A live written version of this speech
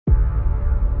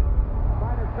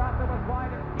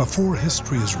Before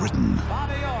history is written,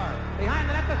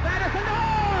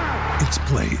 it's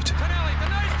played.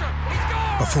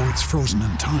 Before it's frozen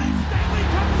in time,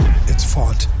 it's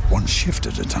fought one shift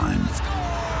at a time.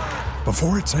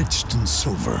 Before it's etched in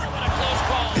silver,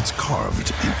 it's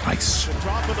carved in ice.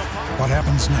 What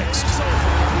happens next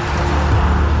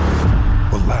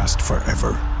will last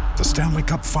forever. The Stanley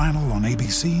Cup Final on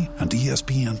ABC and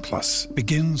ESPN Plus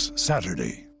begins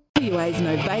Saturday. WA's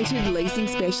novated leasing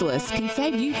specialist can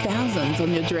save you thousands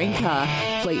on your dream car.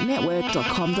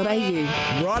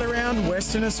 Fleetnetwork.com.au. Right around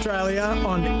Western Australia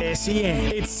on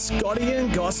SEN. It's Scotty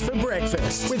and Goss for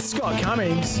breakfast with Scott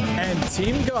Cummings and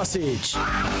Tim Gossage.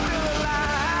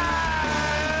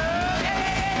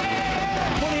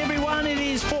 It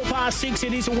is 6:04.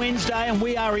 It is a Wednesday, and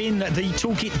we are in the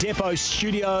Toolkit Depot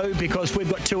studio because we've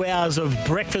got 2 hours of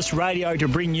breakfast radio to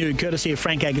bring you, courtesy of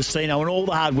Frank Agostino and all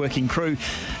the hard-working crew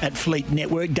at Fleet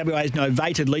Network. WA's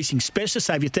novated leasing specialist.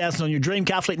 Save your thousands on your dream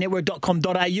car.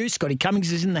 Fleetnetwork.com.au. Scotty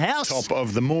Cummings is in the house. Top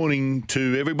of the morning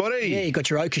to everybody. Yeah, you got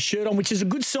your ochre shirt on, which is a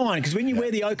good sign because when you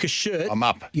wear the ochre shirt, I'm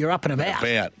up. You're up and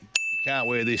about. Can't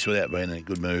wear this without being in a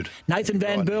good mood. Nathan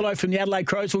Van Berlo from the Adelaide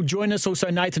Crows will join us.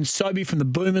 Also, Nathan Sobey from the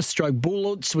Boomers /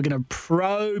 Bullets. We're going to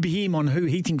probe him on who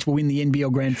he thinks will win the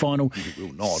NBL Grand Final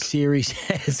series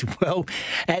as well.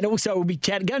 And also, we'll be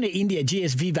going to India,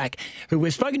 GS Vivek, who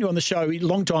we've spoken to on the show a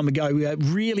long time ago.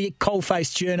 Really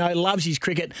coal-faced journo, loves his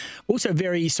cricket. Also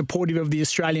very supportive of the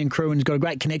Australian crew and has got a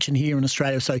great connection here in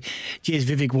Australia. So GS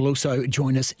Vivek will also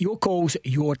join us. Your calls,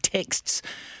 your texts.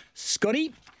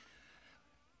 Scotty?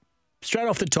 Straight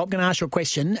off the top, going to ask you a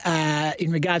question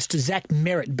in regards to Zach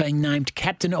Merritt being named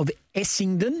captain of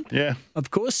Essendon. Yeah.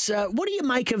 Of course. What do you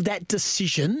make of that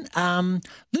decision?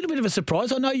 Little bit of a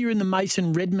surprise. I know you're in the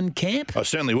Mason Redmond camp. I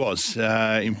certainly was.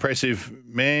 Impressive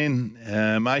man,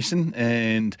 Mason,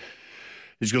 and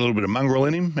he's got a little bit of mongrel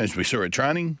in him, as we saw at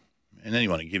training. And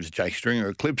anyone who gives Jake Stringer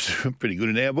a clip's pretty good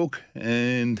in our book.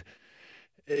 And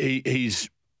he's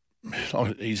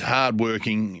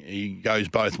hard-working. He goes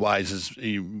both ways.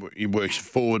 He works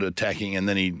forward attacking and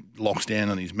then he locks down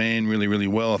on his man really, really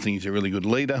well. I think he's a really good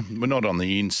leader. We're not on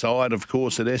the inside, of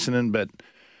course, at Essendon, but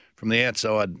from the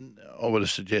outside, I would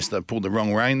have suggested they pulled the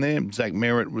wrong rein there. Zach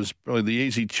Merritt was probably the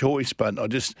easy choice, but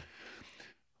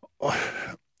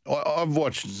I've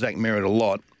watched Zach Merritt a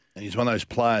lot, and he's one of those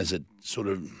players that sort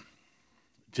of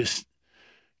just...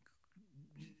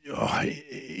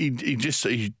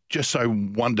 he's just so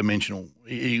one-dimensional.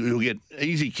 He'll get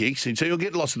easy kicks. So he'll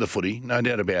get lots of the footy, no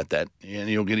doubt about that. And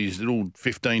he'll get his little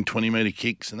 15, 20-metre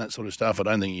kicks and that sort of stuff. I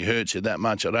don't think he hurts you that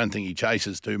much. I don't think he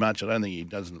chases too much. I don't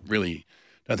think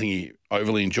he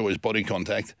overly enjoys body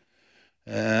contact.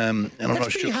 And that's I'm not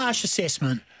a pretty harsh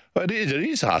assessment. Well, it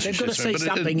is harsh. They've got to see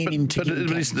something in him to give him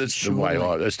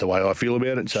captain. That's the way I feel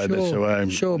about it. So that's the way.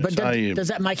 Sure, but does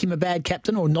that make him a bad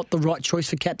captain or not the right choice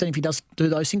for captain if he does do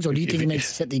those things, or do you think he needs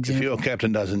to set the example? If your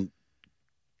captain doesn't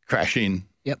crash in,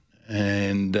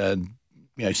 and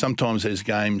sometimes there's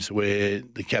games where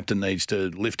the captain needs to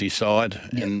lift his side,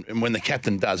 and when the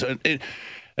captain does,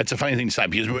 it's a funny thing to say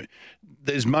because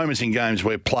there's moments in games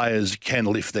where players can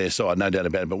lift their side, no doubt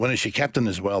about it. But when it's your captain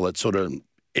as well, it's sort of.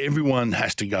 Everyone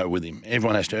has to go with him.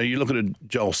 Everyone has to. You look at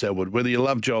Joel Selwood, whether you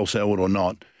love Joel Selwood or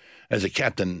not, as a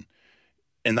captain,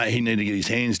 and he needed to get his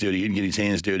hands dirty, he'd get his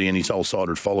hands dirty and his whole side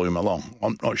would follow him along.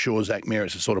 I'm not sure Zach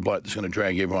Merritt's the sort of bloke that's going to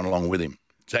drag everyone along with him.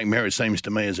 Zach Merritt seems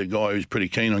to me as a guy who's pretty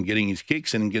keen on getting his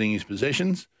kicks and getting his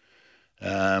possessions.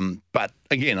 But,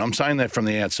 again, I'm saying that from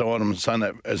the outside. I'm saying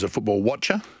that as a football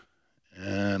watcher.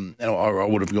 And I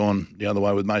would have gone the other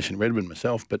way with Mason Redmond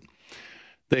myself. But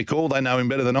their call, they know him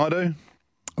better than I do.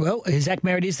 Well, Zach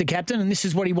Merritt is the captain, and this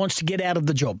is what he wants to get out of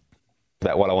the job.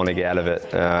 What I want to get out of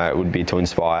it would be to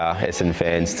inspire Essendon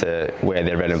fans to wear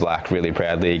their red and black really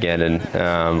proudly again, and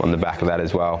on the back of that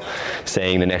as well,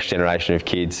 seeing the next generation of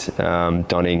kids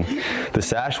donning the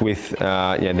sash with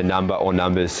the number or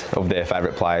numbers of their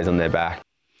favourite players on their back.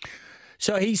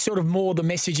 So he's sort of more the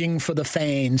messaging for the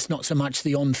fans, not so much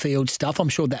the on-field stuff. I'm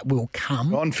sure that will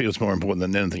come. On-field's more important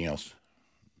than anything else.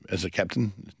 As a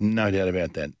captain, no doubt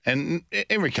about that. And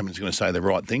every captain's going to say the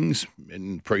right things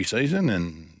in pre-season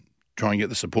and try and get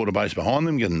the supporter base behind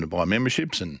them, get them to buy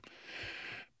memberships and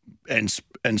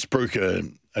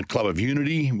spruik a club of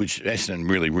unity, which Essendon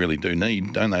really, really do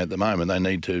need, don't they, at the moment? They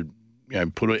need to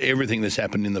put everything that's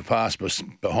happened in the past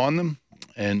behind them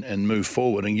and move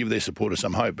forward and give their supporters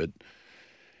some hope. But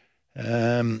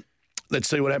let's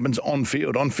see what happens on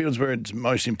field. On field's where it's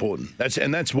most important.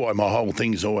 That's why my whole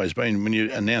thing has always been when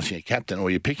you're announcing a captain or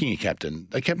you're picking a captain,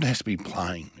 the captain has to be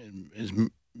playing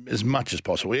as much as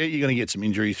possible. Yeah, you're going to get some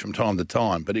injuries from time to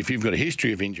time, but if you've got a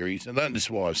history of injuries, and that's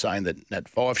why I was saying that Nat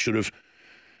Fyfe should have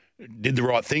did the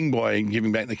right thing by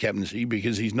giving back the captaincy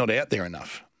because he's not out there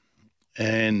enough.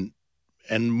 And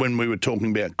when we were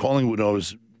talking about Collingwood, I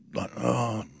was like,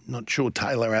 not sure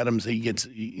Taylor Adams, he's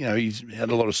had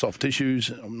a lot of soft tissues.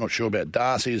 I'm not sure about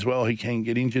Darcy as well. He can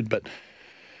get injured, but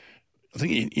I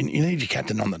think you need your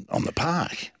captain on the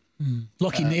park.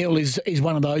 Lachie Neale is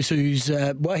one of those who's,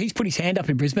 he's put his hand up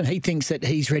in Brisbane. He thinks that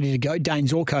he's ready to go. Dane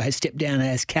Zorko has stepped down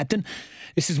as captain.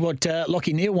 This is what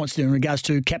Lachie Neale wants to do in regards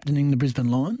to captaining the Brisbane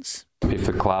Lions. If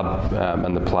the club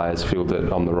and the players feel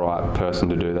that I'm the right person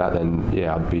to do that, then,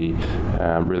 I'd be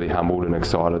really humbled and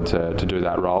excited to do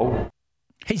that role.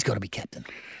 He's got to be captain.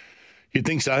 You'd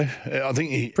think so. I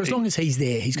think for as long as he's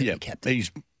there, he's going to be captain. He's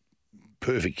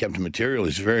perfect captain material.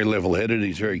 He's very level-headed.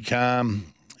 He's very calm.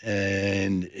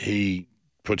 And he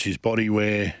puts his body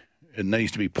where it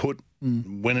needs to be put,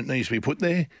 when it needs to be put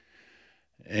there.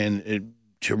 And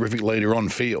terrific leader on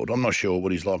field. I'm not sure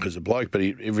what he's like as a bloke, but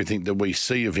everything that we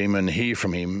see of him and hear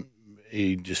from him,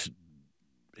 he's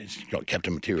got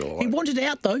captain material. He wanted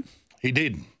out, though. He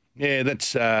did. Yeah,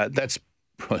 that's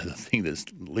probably the thing that's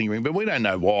lingering. But we don't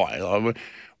know why.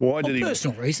 Why did he?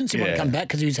 Personal reasons. He wanted to come back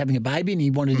because he was having a baby and he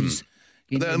wanted his.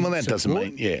 That doesn't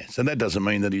mean, So that doesn't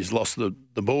mean that he's lost the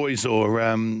boys or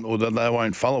that they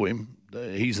won't follow him.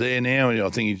 He's there now. I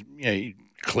think he's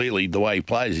clearly the way he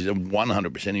plays, he's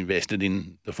 100% invested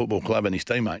in the football club and his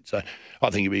teammates. So I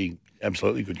think he'd be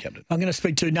absolutely good captain. I'm going to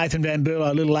speak to Nathan Van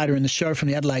Berlo a little later in the show from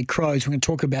the Adelaide Crows. We're going to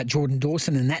talk about Jordan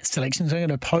Dawson and that selection. So I'm going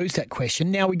to pose that question.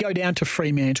 Now we go down to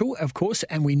Fremantle, of course,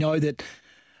 and we know that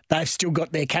they've still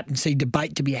got their captaincy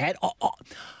debate to be had.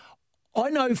 I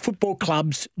know football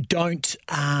clubs don't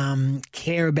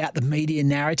care about the media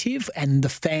narrative and the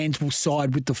fans will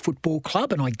side with the football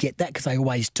club, and I get that because they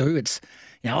always do. It's,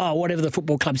 whatever the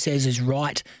football club says is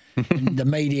right, and the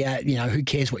media, who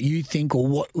cares what you think or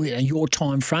what your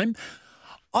time frame.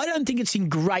 I don't think it's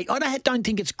great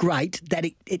it's great that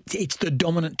it's the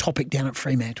dominant topic down at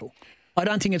Fremantle. I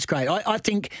don't think it's great. I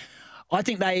think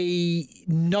they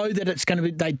know that it's going to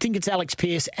be. They think it's Alex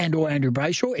Pearce and or Andrew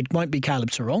Brayshaw. It won't be Caleb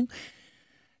Serong.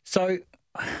 So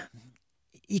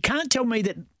you can't tell me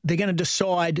that they're going to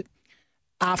decide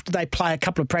after they play a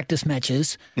couple of practice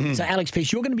matches. So Alex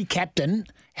Pearce, you're going to be captain.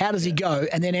 How does he go?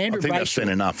 And then Andrew Brayshaw. I think that's been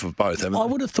enough of both, haven't they? I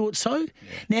would have thought so. Yeah.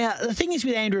 Now, the thing is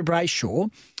with Andrew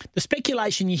Brayshaw, the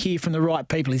speculation you hear from the right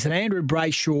people is that Andrew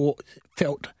Brayshaw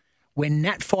felt when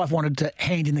Nat Fyfe wanted to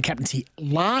hand in the captaincy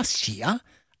last year,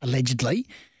 allegedly,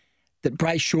 that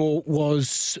Brayshaw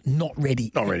was not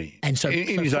ready. Not ready. And so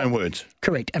in his own words.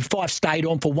 Correct. And Fyfe stayed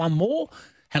on for one more,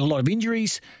 had a lot of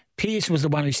injuries. Pearce was the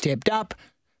one who stepped up.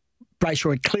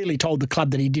 Brayshaw had clearly told the club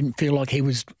that he didn't feel like he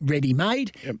was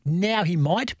ready-made. Yep. Now he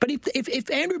might. But if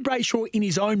Andrew Brayshaw in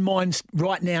his own mind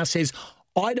right now says,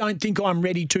 I don't think I'm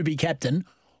ready to be captain,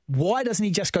 why doesn't he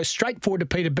just go straight forward to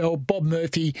Peter Bell, Bob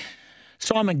Murphy,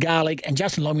 Simon Garlick and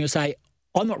Justin Longmuir and say,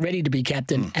 I'm not ready to be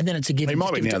captain, and then it's a given. He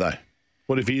might be now, though.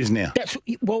 What if he is now?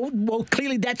 Well,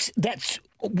 clearly that's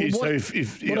what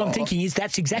I'm thinking is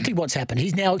that's exactly what's happened.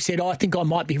 He's now said, I think I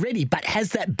might be ready. But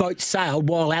has that boat sailed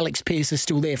while Alex Pearce is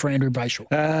still there for Andrew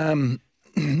Brayshaw?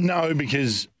 No,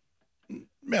 because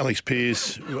Alex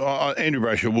Pearce, Andrew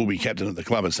Brayshaw will be captain of the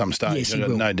club at some stage. Yes, he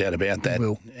will. No doubt about that. He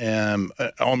will.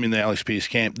 I'm in the Alex Pearce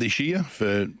camp this year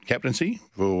for captaincy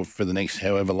for the next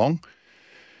however long,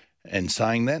 and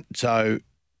saying that. So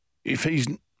if he's...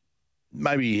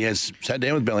 Maybe he has sat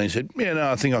down with Belly and said,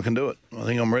 I think I can do it. I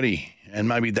think I'm ready. And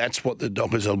maybe that's what the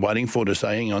Dockers are waiting for, to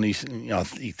say, hang on, he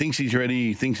thinks he's ready,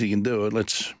 he thinks he can do it.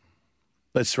 Let's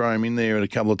throw him in there a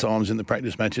couple of times in the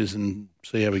practice matches and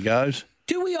see how he goes.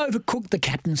 Do we overcook the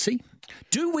captaincy?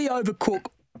 Do we overcook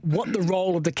what the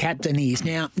role of the captain is?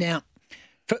 Now,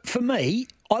 for me,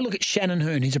 I look at Shannon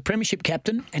Hurn. He's a premiership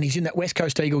captain and he's in that West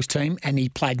Coast Eagles team and he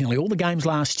played nearly all the games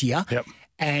last year. Yep.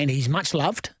 And he's much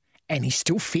loved and he's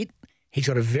still fit. He's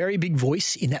got a very big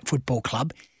voice in that football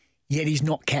club, yet he's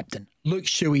not captain. Luke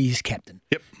Shuey is captain.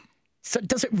 Yep. So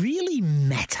does it really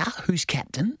matter who's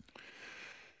captain?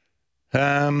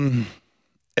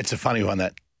 It's a funny one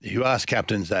that you ask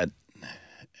captains that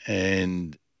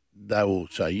and they will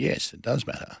say, yes, it does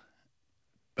matter.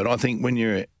 But I think when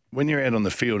you're out on the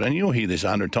field, and you'll hear this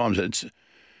 100 times, it's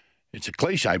a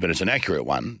cliche, but it's an accurate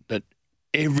one, that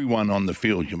everyone on the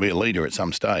field can be a leader at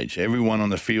some stage. Everyone on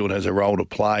the field has a role to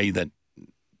play that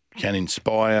can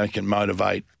inspire, can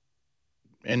motivate.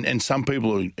 And some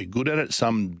people are good at it.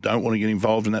 Some don't want to get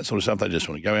involved in that sort of stuff. They just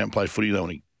want to go out and play footy. They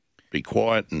want to be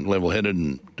quiet and level-headed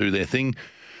and do their thing.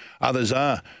 Others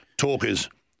are talkers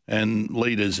and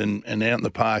leaders and out in the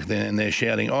park and they're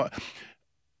shouting.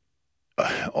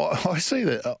 I see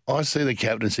the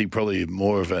captaincy probably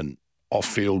more of an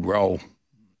off-field role.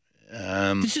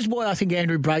 This is why I think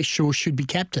Andrew Brayshaw should be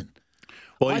captain.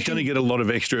 Well, he's going to get a lot of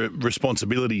extra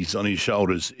responsibilities on his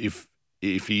shoulders if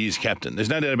he is captain. There's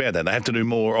no doubt about that. They have to do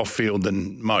more off-field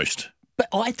than most. But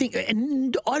I think,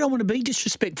 and I don't want to be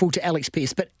disrespectful to Alex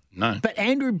Pearce, but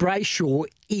Andrew Brayshaw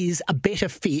is a better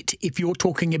fit if you're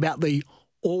talking about the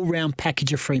all-round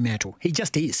package of Fremantle. He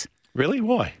just is. Really?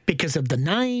 Why? Because of the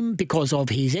name, because of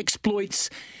his exploits,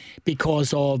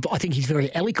 because of, I think he's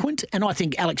very eloquent, and I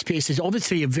think Alex Pearce is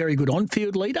obviously a very good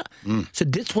on-field leader. So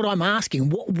that's what I'm asking.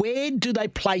 Where do they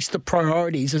place the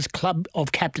priorities as club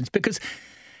of captains? Because,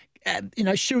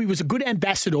 Shuey was a good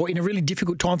ambassador in a really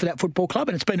difficult time for that football club,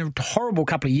 and it's been a horrible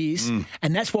couple of years,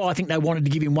 and that's why I think they wanted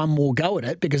to give him one more go at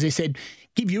it, because they said,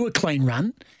 give you a clean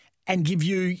run, and give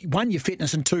you, one, your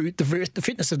fitness, and two, the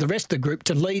fitness of the rest of the group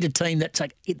to lead a team that's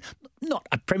like not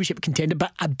a premiership contender,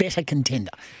 but a better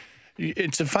contender.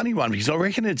 It's a funny one because I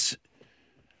reckon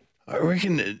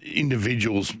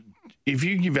individuals, if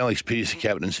you give Alex Pearce a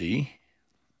captaincy,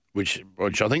 which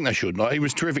I think they should, he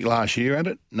was terrific last year at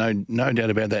it, no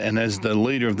doubt about that, and as the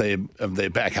leader of their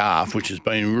back half, which has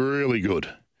been really good.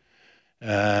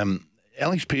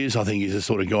 Alex Pearce, I think, is the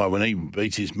sort of guy, when he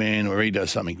beats his man or he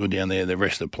does something good down there, the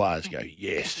rest of the players go,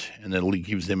 yes, and it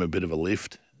gives them a bit of a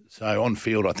lift. So on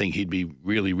field, I think he'd be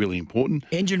really, really important.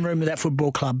 Engine room of that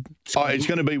football club. It's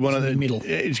going to be one of the middle.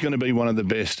 It's going to be one of the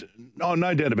best. Oh,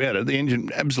 no doubt about it. The engine,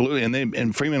 absolutely,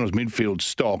 and Fremantle's midfield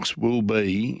stocks will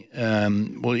be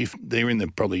if they're in the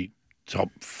probably top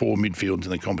 4 midfields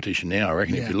in the competition now. I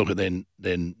reckon if you look at their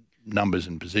numbers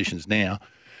and positions now.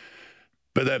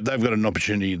 But they've got an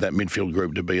opportunity, that midfield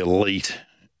group, to be elite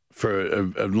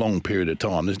for a long period of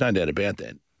time. There's no doubt about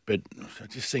that. But I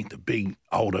just think the big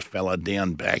older fella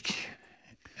down back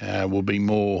will be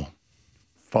more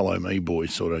follow me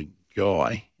boys sort of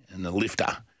guy and the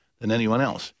lifter than anyone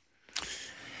else.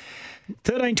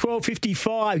 13 12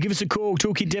 55. Give us a call.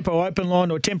 Toolkit Depot open line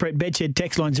or Temperate Bedshed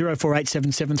text line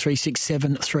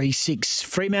 0487736736.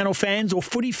 Fremantle fans or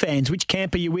footy fans, which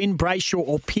camp are you in, Brayshaw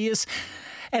or Pearce?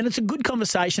 And it's a good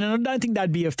conversation, and I don't think they'd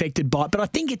be affected by it, but I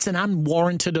think it's an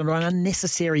unwarranted or an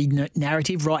unnecessary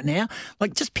narrative right now.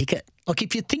 Like, just pick it. Like,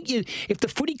 if the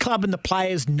footy club and the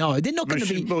players know, they're not going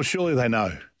to be... Well, surely they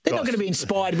know. They're not going to be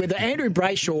inspired whether Andrew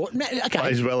Brayshaw... Okay.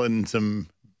 Plays well in some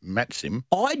match sim.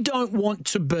 I don't want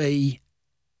to be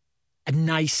a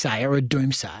naysayer or a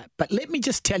doomsayer, but let me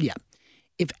just tell you,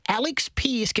 if Alex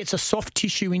Pearce gets a soft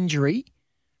tissue injury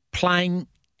playing,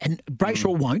 and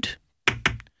Brayshaw won't,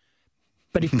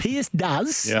 but if Pearce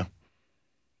does,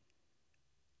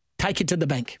 take it to the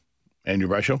bank. Andrew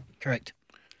Brayshaw? Correct.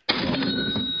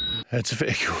 That's a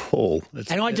fair call.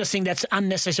 I just think that's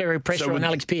unnecessary pressure on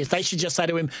Alex Pearce. They should just say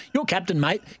to him, you're captain,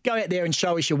 mate. Go out there and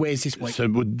show us your wares this week. So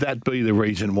would that be the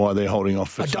reason why they're holding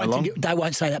off for so long? I don't think they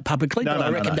won't say that publicly, but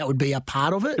I reckon that would be a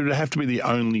part of it. It would have to be the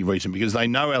only reason, because they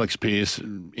know Alex Pearce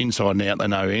inside and out. They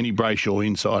know Andy Brayshaw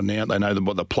inside and out. They know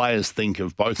what the players think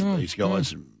of both of these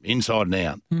guys inside and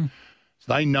out.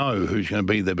 So they know who's going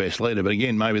to be the best leader. But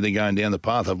again, maybe they're going down the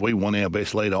path of we want our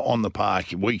best leader on the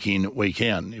park week in, week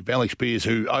out. If Alex Pearce,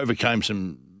 who overcame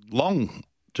some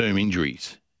long-term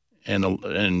injuries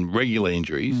and regular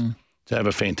injuries, to have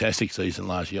a fantastic season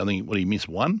last year, I think, he missed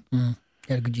one?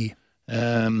 Had a good year.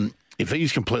 If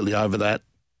he's completely over that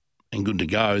and good to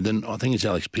go, then I think it's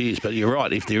Alex Pearce. But you're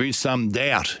right, if there is some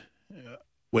doubt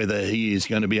whether he is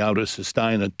going to be able to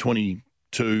sustain a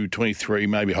 22, 23,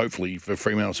 maybe hopefully for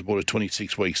Fremantle supporters,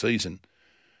 26-week season,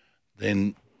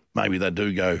 then maybe they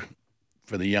do go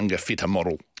for the younger, fitter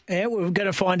model. Yeah, we're going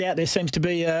to find out. There seems to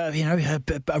be, a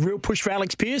real push for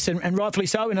Alex Pearce, and rightfully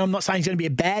so. And I'm not saying he's going to be a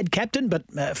bad captain, but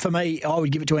for me, I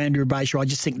would give it to Andrew Brayshaw. I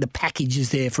just think the package is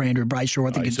there for Andrew Brayshaw.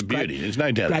 I think it's a beauty. Great, there's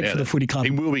no doubt about it. For the footy club.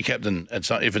 He will be captain.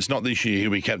 If it's not this year,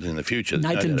 he'll be captain in the future.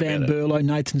 Nathan Van Berlo,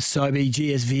 Nathan Sobey,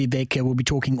 GS Vierbeck will be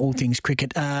talking all things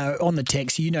cricket. On the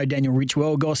text, Daniel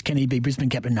Richwell. Goss, can he be Brisbane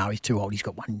captain? No, he's too old. He's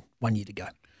got one year to go.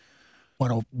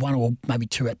 One or maybe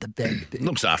two at the very.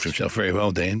 Looks after himself very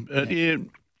well, Dan.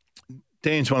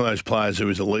 Dan's one of those players who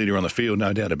is a leader on the field,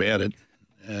 no doubt about it.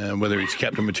 Whether he's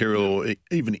captain material or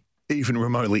even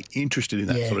remotely interested in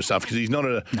that sort of stuff, because he's not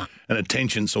an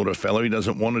attention sort of fellow. He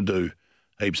doesn't want to do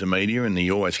heaps of media, and he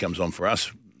always comes on for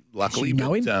us, luckily.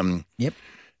 Do you know him? Yep.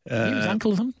 He was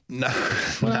uncle of him? No.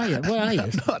 What are you?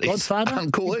 Not Godfather?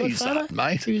 Uncle, he's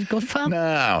mate. He was Godfather?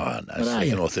 No,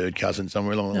 second or third cousin,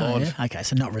 somewhere along the lines. Yeah? Okay,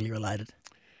 so not really related.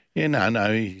 Yeah,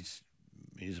 no, his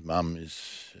mum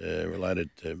is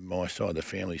related to my side of the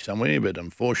family somewhere, but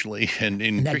unfortunately, and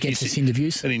in gets us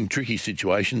interviews. And in tricky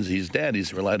situations, his dad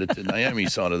is related to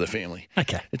Naomi's side of the family.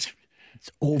 Okay, It's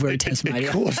all very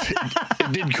Tasmania.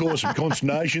 It did cause some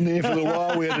consternation there for a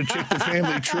while. We had to check the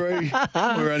family tree.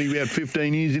 We're only about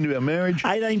 15 years into our marriage.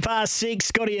 18 past 6,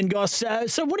 Scotty and Goss.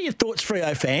 So what are your thoughts,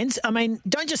 Freo fans? I mean,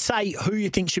 don't just say who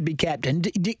you think should be captain.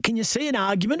 Can you see an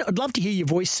argument? I'd love to hear your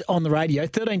voice on the radio.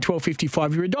 13 12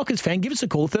 55. If you're a Dockers fan, give us a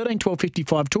call. 13 12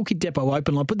 55. Toolkit Depot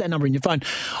open line. Put that number in your phone.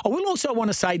 I will also want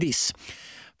to say this.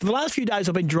 For the last few days,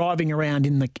 I've been driving around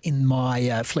in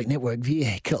my Fleet Network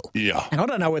vehicle. Yeah. And I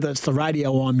don't know whether it's the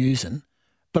radio I'm using,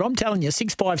 but I'm telling you,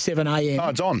 657 AM. Oh,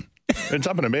 it's on. It's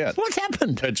up and about. What's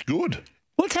happened? It's good.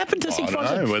 What's happened to 657?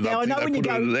 I don't know. Now, I know when you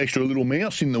go an extra little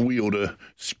mouse in the wheel to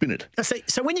spin it.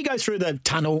 So when you go through the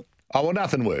tunnel. Oh, well,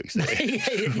 nothing works there.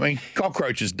 I mean,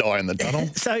 cockroaches die in the tunnel.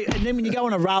 And then when you go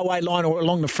on a railway line or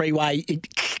along the freeway,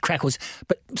 it crackles.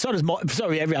 But so does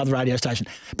every other radio station.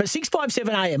 But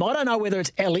 657 AM, I don't know whether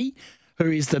it's Ellie,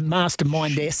 who is the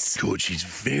mastermindess. Good, she's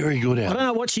very good at it. I don't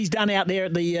know what she's done out there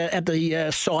at the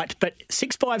site, but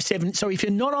 657. So if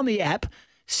you're not on the app,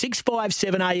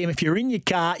 657 AM, if you're in your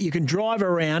car, you can drive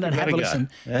around and have a listen.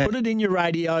 Yeah. Put it in your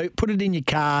radio, put it in your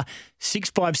car,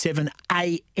 657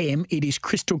 AM. It is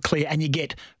crystal clear. And you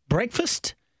get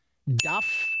breakfast, Duff,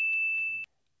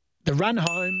 the run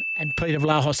home, and Peter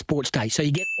Vlahos Sports Day. So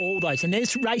you get all those. And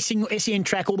there's racing, SEN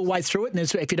track all the way through it. And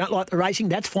if you don't like the racing,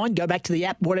 that's fine. Go back to the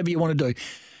app, whatever you want to do.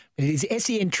 It is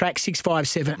SEN track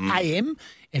 657 AM. And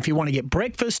if you want to get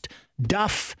breakfast,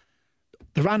 Duff,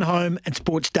 the run home, and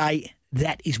Sports Day,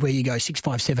 that is where you go,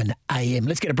 657 AM.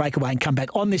 Let's get a breakaway and come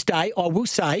back. On this day, I will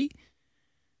say...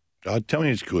 tell me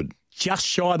it's good. Just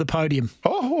shy of the podium.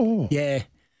 Oh. Yeah.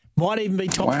 Might even be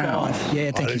top 5.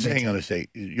 Yeah, thank you. Hang on a sec.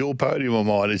 Your podium or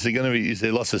mine, is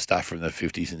there lots of stuff from the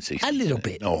 50s and 60s? A little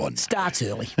bit. Oh, no. Starts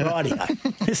early.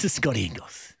 Rightio. This is Scotty and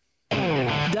Goss.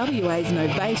 WA's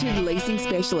novated leasing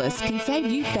specialist can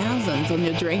save you thousands on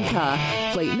your dream car.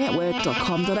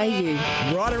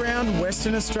 Fleetnetwork.com.au. Right around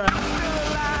Western Australia.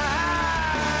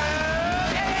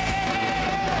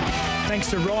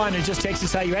 Thanks to Ryan, who just texted to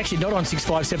say you're actually not on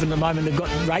 657 at the moment. They've got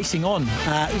racing on.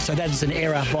 So that is an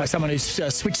error by someone who's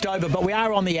switched over. But we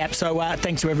are on the app, so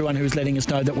thanks to everyone who's letting us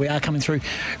know that we are coming through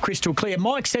crystal clear.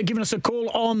 Mike's giving us a call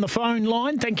on the phone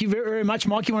line. Thank you very, very much,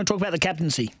 Mike. You want to talk about the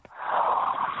captaincy?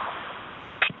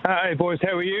 Hey, boys,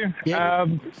 how are you? Yeah.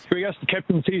 Regards to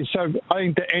captaincy, so I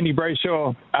think that Andy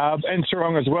Brayshaw and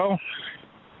Sarong as well.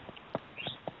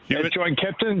 As joint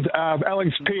captains,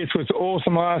 Alex Pearce was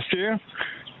awesome last year.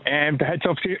 And hats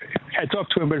off to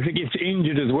him, but if he gets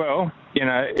injured as well,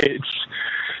 it's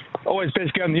always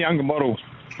best going the younger model.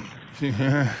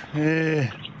 Yeah.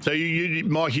 So,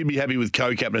 Mike, you'd be happy with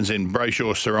co-captains and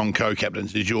Brayshaw, Sarong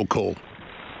co-captains is your call?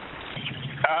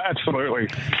 Absolutely.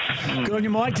 Good on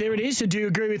you, Mike. There it is. So do you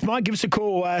agree with Mike? Give us a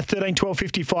call, 13 12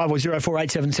 55 or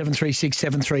 0487 736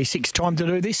 736. Time to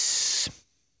do this.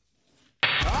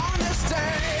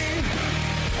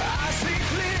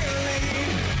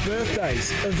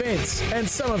 Birthdays, events, and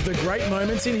some of the great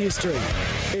moments in history.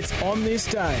 It's on this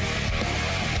day.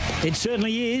 It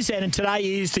certainly is, and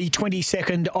today is the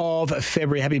 22nd of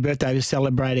February. Happy birthday. We're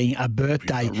celebrating a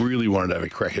birthday. I really wanted to have a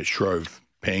crack at Shrove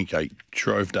Day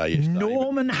yesterday.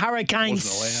 Norman Hurricane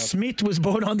Smith was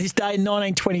born on this day in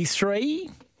 1923.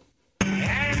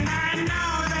 And I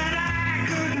know that I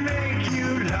could make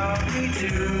you love me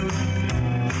too.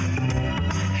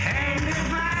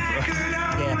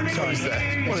 What is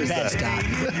that? What is that? Start.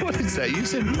 What is that? You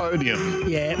said podium.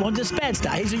 Yeah, well, just bad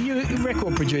start. He's a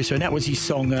record producer, and that was his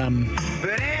song.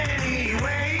 But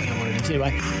anyway,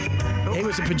 he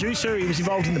was a producer. He was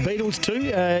involved in the Beatles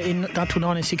too, until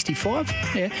 1965.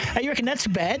 Yeah. Hey, you reckon that's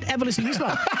bad? Have a listen to this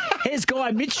one. Here's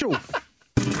Guy Mitchell.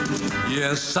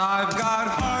 Yes, I've got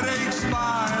heartaches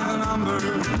by the number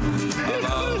of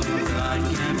love that I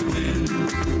can't win.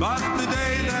 But the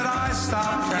day that I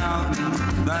stop counting,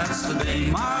 that's the day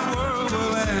my world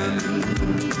will end.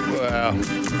 Wow.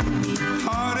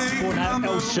 Born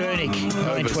El Cernic,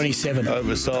 1927.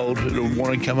 Oversold. It'll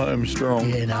want to come home strong.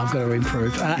 Yeah, no, I've got to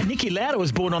improve. Niki Lauda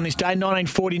was born on this day,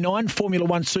 1949, Formula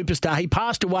One superstar. He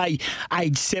passed away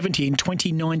aged 70 in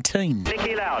 2019.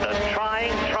 Niki Lauda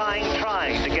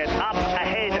trying to get up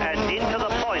ahead and into the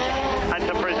points and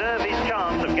to preserve his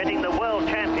chance of getting the World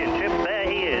Championship. There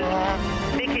he is.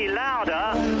 Niki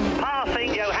Lauda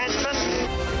passing Johansson,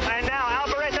 and now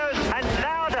Alboreto, and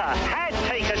Lauda had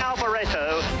taken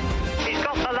Alboreto. He's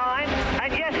got the line,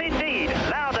 and yes, indeed,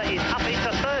 Lauda is up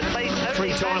into third place.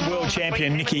 Three-time world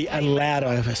champion Niki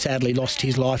Lauda sadly lost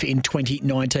his life in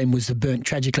 2019, was burnt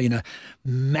tragically in a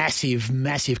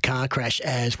massive car crash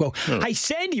as well. Hey,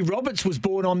 Sandy Roberts was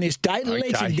born on this day.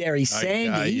 Legendary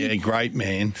Sandy. Yeah, great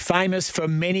man. Famous for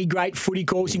many great footy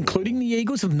calls, including the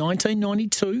Eagles of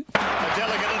 1992. A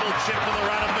delicate little ship to the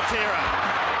run of Matera.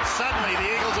 Suddenly the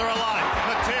Eagles are alive.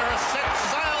 Matera sets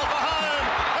sail for home.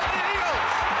 And the Eagles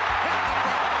hit the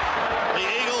front. The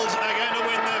Eagles are going to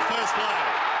win their first play.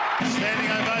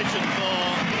 Standing ovation for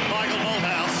Michael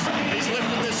Malthouse. He's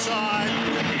lifted this side to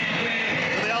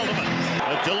the ultimate.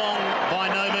 But Geelong by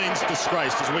no means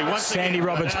disgraced as we once Sandy again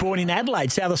Roberts, born in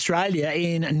Adelaide, South Australia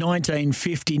in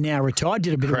 1950, now retired.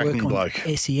 Did a bit Cracking of work bloke.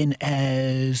 on SEN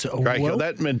as Great. well.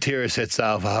 That Matera set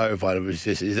sail for home.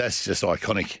 That's just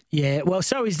iconic. Yeah, well,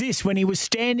 so is this. When he was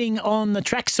standing on the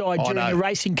trackside Oh, during no. the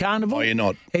racing carnival, Oh, you're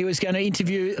not. he was going to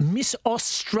interview Miss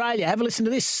Australia. Have a listen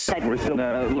to this. We're still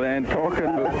Leanne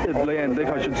Leanne Dick,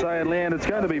 I should say. And Leanne, it's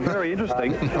going to be very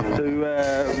interesting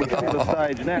to we come to the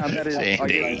stage now. And that is,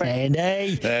 Sandy.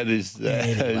 Sandy. That is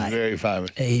very famous.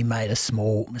 He made a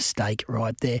small mistake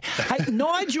right there. Hey,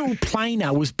 Nigel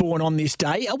Planer was born on this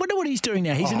day. I wonder what he's doing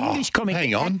now. He's an English comic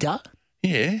actor.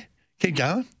 Yeah, keep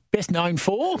going. Best known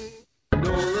for?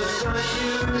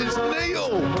 It's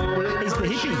Neil. He's the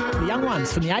hippie, the young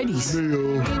ones from the 80s.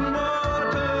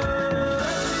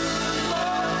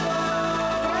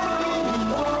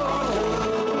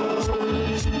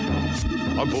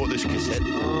 I bought this cassette.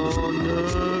 Oh no,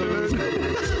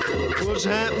 what's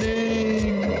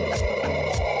happening?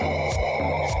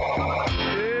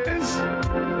 Yes.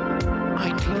 I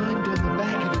climbed on the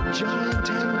back of a giant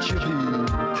anchovy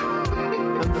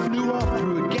and flew off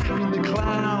through a gap in the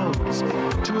clouds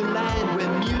to a land where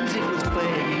music was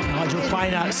playing. Nigel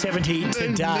Planer, 70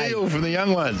 today. Neil from the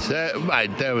young ones.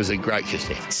 Mate, that was a great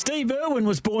cassette. Steve Irwin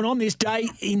was born on this day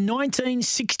in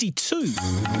 1962.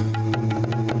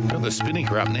 Got the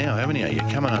Spinnaker up now, haven't you? You're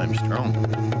coming home strong.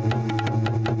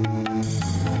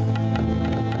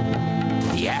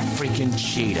 The African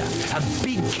cheetah, a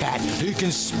big cat who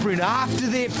can sprint after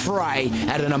their prey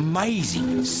at an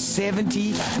amazing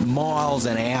 70 miles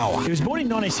an hour. He was born in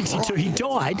 1962. He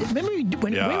died. Remember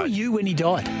where were you when he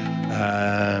died?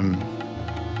 I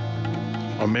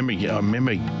remember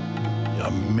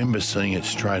seeing it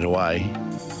straight away.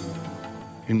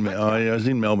 I was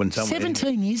in Melbourne somewhere.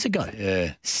 17 years ago.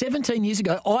 Yeah. 17 years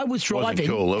ago, I was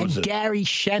driving and Gary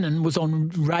Shannon was on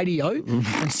radio and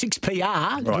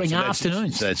 6PR doing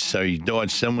afternoons. So he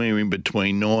died somewhere in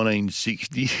between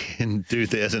 1960 and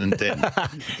 2010.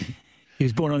 He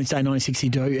was born on this day,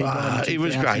 1962. He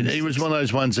was great. He was one of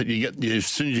those ones that you get, as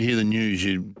soon as you hear the news,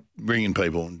 you're ringing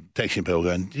people and texting people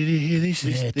going, did you hear this?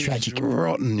 This tragic. Is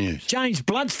rotten news. James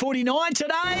Blunt's 49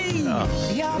 today. Oh.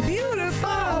 You're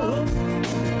beautiful.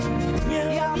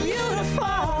 You're beautiful.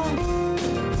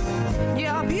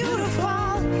 You're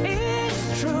beautiful.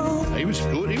 It's true. He was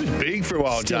good. He was big for a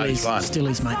while, Still James is. Blunt. Still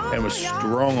is, mate. And was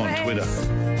strong on Twitter.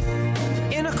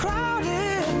 In a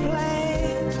crowded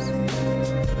place.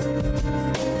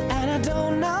 And I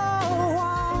don't know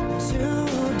what to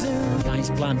do. James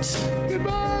Blunt.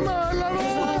 Goodbye, my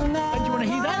lover. Do you want to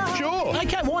hear that? Sure.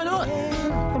 Okay, why not?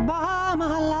 Goodbye,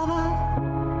 my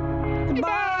lover.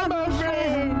 Goodbye, my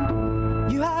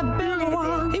friend. You have been the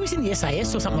one. He was in the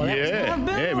SAS or something like that. wasn't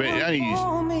he?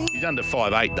 But he's under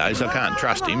 5'8", though, so I can't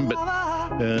trust him. But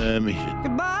he's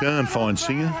a darn fine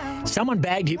singer. Someone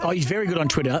bagged him. Oh, he's very good on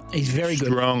Twitter. He's very good.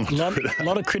 Strong A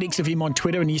lot of critics of him on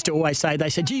Twitter, and he used to always say, they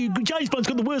said, gee, James Blunt's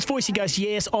got the worst voice. He goes,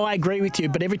 yes, I agree with you,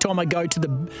 but every time I go to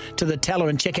the teller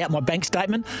and check out my bank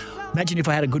statement, imagine if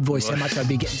I had a good voice, how much I'd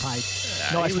be getting paid.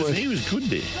 Nice work. He was good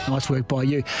there. Nice work by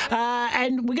you.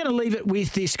 And we're going to leave it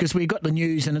with this because we've got the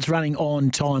news and it's running on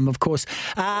time, of course.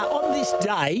 On this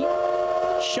day,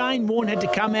 Shane Warne had to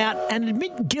come out and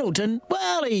admit guilt, and,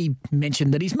 well, he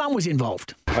mentioned that his mum was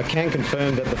involved. I can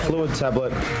confirm that the fluid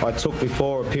tablet I took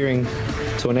before appearing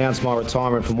to announce my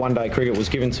retirement from one-day cricket was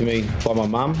given to me by my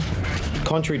mum.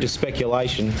 Contrary to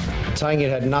speculation, saying it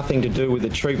had nothing to do with the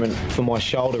treatment for my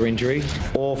shoulder injury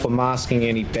or for masking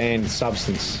any banned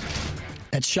substance.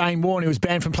 That's Shane Warne, who was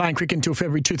banned from playing cricket until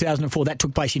February 2004. That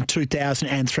took place in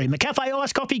 2003. McCafe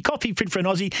Ice Coffee fit for an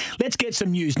Aussie. Let's get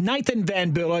some news. Nathan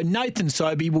Van Burlo, Nathan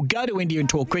Sobey will go to India and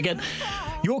talk cricket.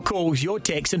 Your calls, your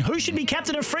texts, and who should be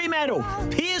captain of Fremantle?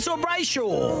 Pearce or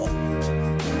Brayshaw?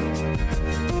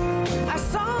 I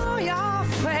saw your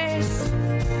face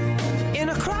in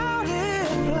a crowded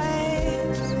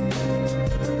place,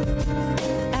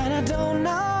 and I don't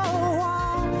know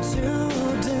what to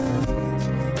do,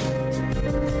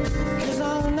 'cause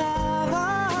I'll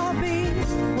never be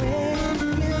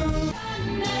with you.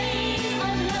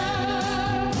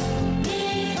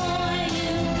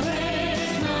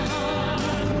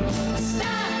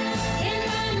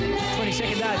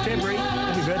 22nd day of February.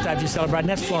 Happy birthday, just celebrating.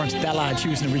 That's Florence Ballard. She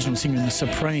was an original singer in The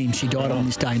Supremes. She died on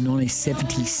this day in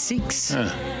 1976.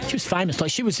 She was famous.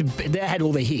 Like they had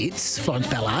all the hits, Florence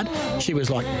Ballard. She was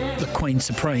like the Queen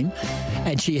Supreme.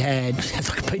 And she had, it's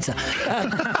like a pizza.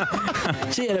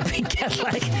 She had a pink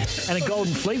Cadillac and a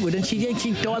golden Fleetwood, and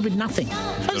she died with nothing.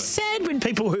 It's sad when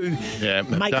people who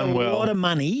make a lot of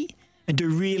money and do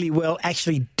really well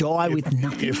actually die with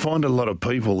nothing. You find a lot of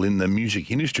people in the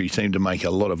music industry seem to make a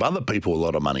lot of other people a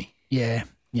lot of money. Yeah,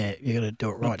 you got to do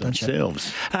it right, don't you?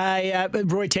 Themselves.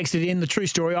 Roy texted in the true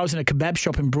story. I was in a kebab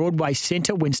shop in Broadway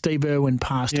Centre when Steve Irwin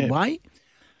passed away.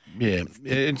 Yeah,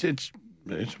 it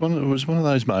was one of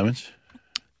those moments.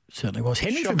 Certainly was.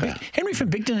 Henry from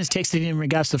Bigton has texted in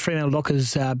regards to the Fremantle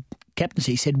Dockers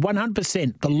captaincy. He said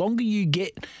 100%. The longer you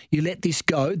let this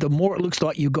go, the more it looks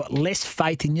like you've got less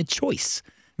faith in your choice.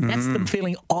 That's the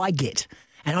feeling I get.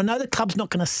 And I know the club's not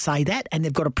going to say that, and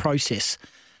they've got a process.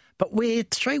 But we're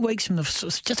just over 3 weeks from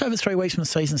the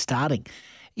season starting.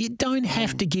 You don't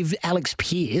have to give Alex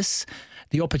Pearce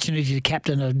the opportunity to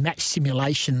captain a match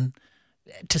simulation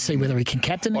to see whether he can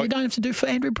captain. You don't have to do for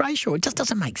Andrew Brayshaw. It just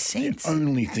doesn't make sense. The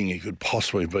only thing it could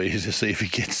possibly be is to see if he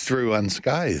gets through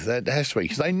unscathed. That has to be.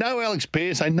 Because they know Alex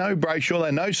Pearce, they know Brayshaw,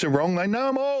 they know Sarong, they know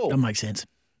them all. Doesn't make sense.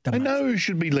 They know who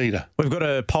should be leader. We've got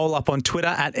a poll up on Twitter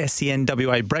at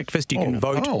SCNWA Breakfast. You can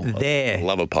vote there. I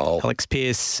love a poll. Alex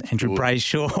Pearce, Andrew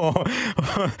Brayshaw.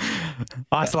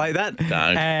 Isolate that. No.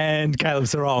 And Caleb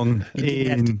Sarong. You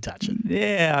didn't have to touch it.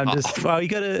 Yeah, I'm just... Well, you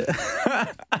got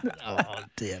to... Oh,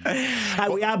 dear.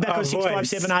 We are back on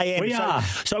 657 AM. We are.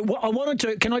 So what I wanted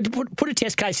to... Can I put a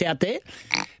test case out there?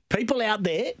 People out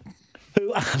there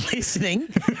who are listening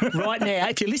right now,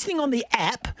 if you're listening on the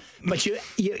app, but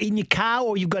you're in your car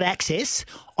or you've got access,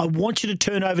 I want you to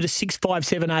turn over to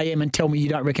 657 AM and tell me you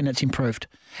don't reckon it's improved.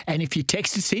 And if you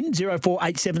text us in,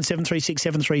 0487 736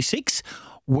 736,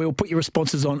 we'll put your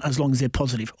responses on as long as they're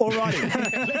positive. All righty,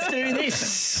 let's do this.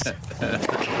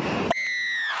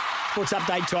 Sports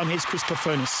update time. Here's Chris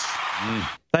Furness.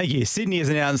 Thank you. Sydney has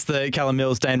announced that Callum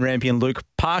Mills, Dane Rampy and Luke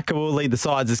Parker will lead the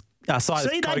sides as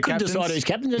See, they could decide who's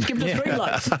captain. Just give them 3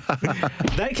 blokes.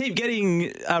 They keep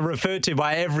getting referred to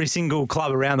by every single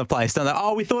club around the place, don't they?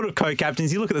 Oh, we thought of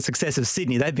co-captains. You look at the success of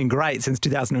Sydney. They've been great since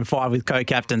 2005 with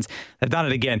co-captains. They've done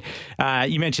it again.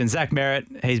 You mentioned Zach Merritt.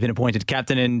 He's been appointed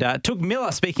captain. And Touk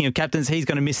Miller, speaking of captains, he's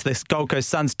going to miss the Gold Coast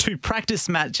Suns 2 practice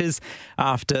matches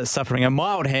after suffering a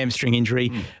mild hamstring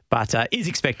injury, but is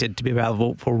expected to be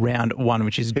available for round 1,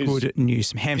 which is good news.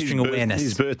 Some hamstring awareness.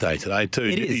 His birthday today too.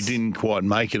 He didn't quite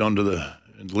make it onto the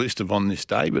list of on this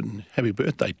day, but happy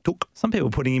birthday, Touk. Some people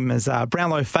putting him as a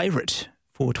Brownlow favourite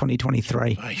for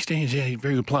 2023. He stands out. He's a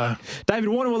very good player. David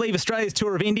Warner will leave Australia's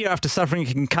tour of India after suffering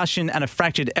a concussion and a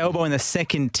fractured elbow in the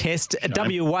second test.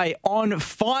 Shame. WA on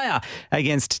fire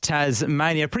against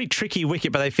Tasmania. Pretty tricky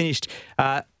wicket, but they finished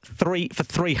 3 for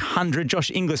 300. Josh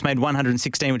Inglis made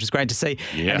 116, which is great to see.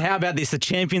 Yeah. And how about this? The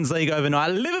Champions League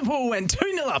overnight. Liverpool went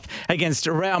 2-0 up against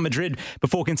Real Madrid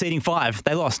before conceding 5.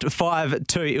 They lost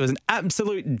 5-2. It was an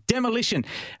absolute demolition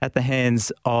at the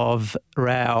hands of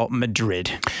Real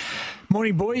Madrid.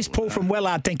 Morning, boys. Paul from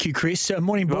Wellard. Thank you, Chris.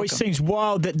 Morning, boys. Welcome. Seems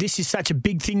wild that this is such a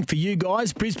big thing for you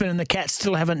guys. Brisbane and the Cats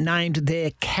still haven't named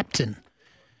their captain.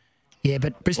 Yeah,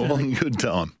 but Brisbane... All in good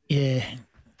time. Yeah.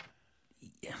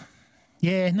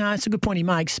 Yeah, no, it's a good point he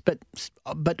makes, but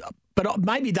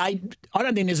maybe I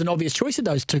don't think there's an obvious choice of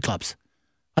those 2 clubs.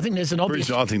 I think there's an obvious...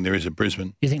 I think there is a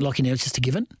Brisbane. You think Lachie Neale's just a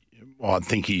given? Well, I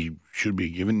think he should be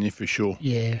given, for sure.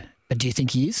 Yeah, but do you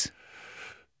think he is?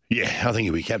 Yeah, I think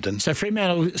he'll be captain. So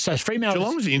Fremantle...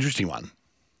 Geelong's the interesting one.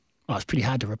 Oh, it's pretty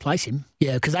hard to replace him.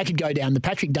 Yeah, because they could go down the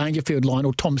Patrick Dangerfield line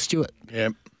or Tom Stewart. Yeah.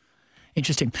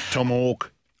 Interesting. Tom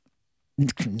Hawke.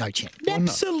 No chance.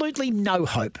 Absolutely no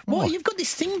hope. Well, you've got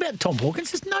this thing about Tom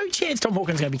Hawkins. There's no chance Tom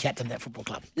Hawkins is going to be captain of that football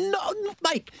club. No,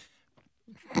 mate.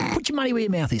 Put your money where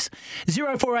your mouth is.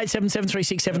 0487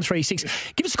 736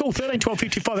 736. Give us a call, 13 12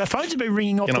 55. Our phones have been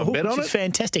ringing off the hook, which is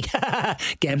fantastic.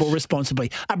 Gamble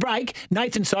responsibly. A break.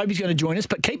 Nathan Sobey's going to join us,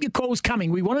 but keep your calls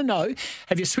coming. We want to know,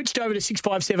 have you switched over to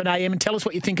 657 AM and tell us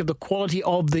what you think of the quality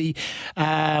of the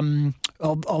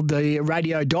of the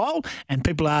radio dial? And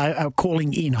people are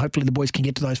calling in. Hopefully the boys can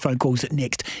get to those phone calls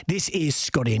next. This is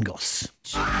Scotty and Goss.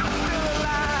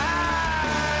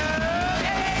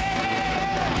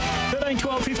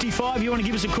 12:55. You want to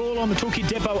give us a call on the Toolkit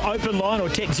Depot open line or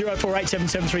text 0487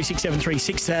 736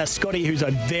 736. Scotty, who's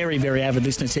a very, very avid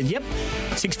listener, said, yep,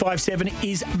 657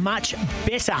 is much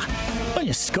better. Oh,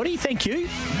 yes, Scotty, thank you.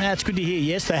 That's good to hear.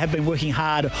 Yes, they have been working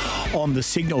hard on the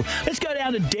signal. Let's go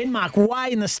down to Denmark,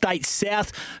 way in the state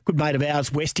south. Good mate of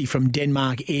ours, Westy from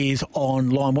Denmark, is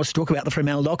online. Wants to talk about the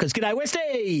Fremantle Dockers. G'day,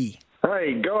 Westy.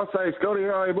 Hey, guys. Hey, Scotty.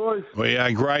 How are you, boys? We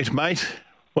are great, mate.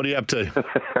 What are you up to?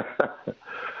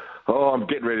 I'm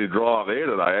getting ready to drive there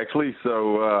today, actually.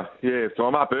 So, so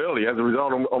I'm up early. As a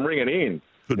result, I'm ringing in.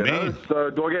 Good man.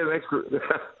 So, do I get an extra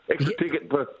ticket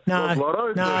for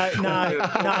Lotto?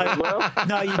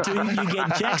 No, you do. You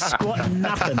get jack squat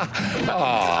nothing.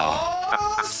 Well,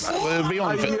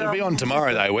 it'll be on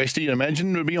tomorrow, though, Westy, you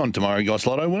imagine? It'll be on tomorrow, Goss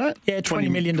Lotto, won't it? Yeah,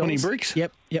 $20 million. 20 bricks?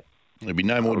 Yep. There'll be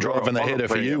no more driving the header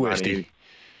for you, Westy.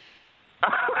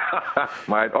 Mate,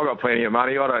 I've got plenty of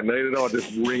money. I don't need it. I'll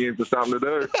just ring in for something to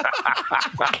do.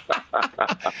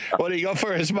 What do you got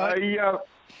for us, mate? Hey,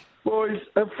 boys,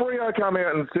 have Freo come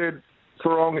out and said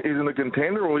Sarong isn't a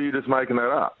contender, or are you just making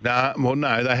that up?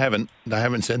 No, they haven't. They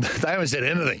haven't said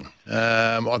anything.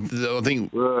 I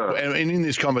think, and in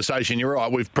this conversation, you're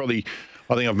right.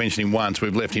 I think I've mentioned him once.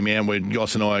 We've left him out. Where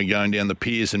Goss and I are going down the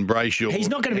Pearce and Brayshaw. He's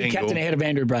not going to be captain ahead of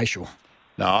Andrew Brayshaw.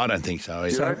 No, I don't think so.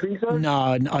 You don't think so?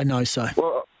 No, I know so.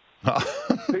 Well, well,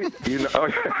 he'd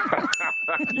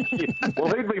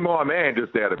be my man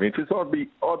just out of interest. He'd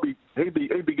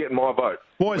be getting my vote.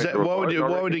 Why is that? Why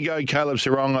would you go Caleb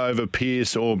Sarong over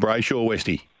Pearce or Brayshaw,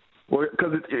 Westy? Well,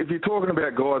 because if you're talking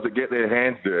about guys that get their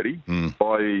hands dirty,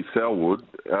 i.e. Selwood,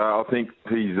 I think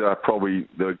he's probably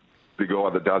the guy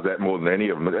that does that more than any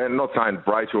of them. And I'm not saying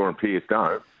Brayshaw and Pearce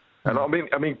don't. And I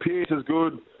mean Pearce is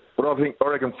good, but I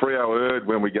reckon Freo erred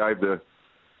when we gave the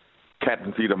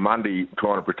captaincy to Mundy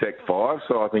trying to protect five.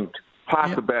 So I think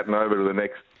pass the baton over to the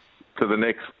next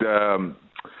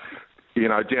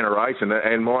generation.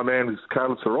 And my man is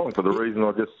Caleb Sarong for the reason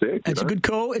I just said. It's a good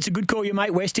call. It's a good call, your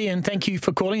mate Westy, and thank you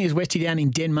for calling. Here's Westy down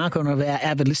in Denmark, one of our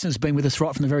avid listeners, been with us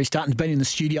right from the very start and been in the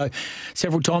studio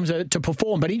several times to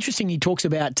perform. But interesting, he talks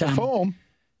about perform.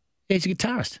 Yeah, he's a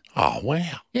guitarist. Oh wow!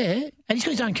 Yeah, and he's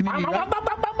got his own community.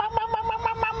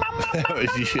 That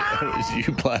was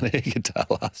you playing air guitar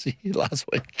last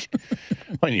week.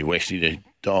 I need Westy to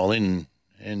dial in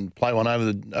and play one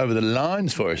over the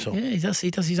lines for us. Yeah, he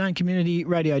does his own community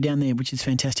radio down there, which is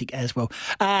fantastic as well.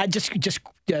 Just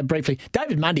briefly,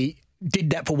 David Mundy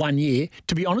did that for 1 year.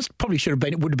 To be honest, probably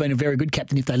would have been a very good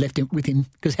captain if they left him with him,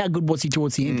 because how good was he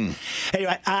towards the end?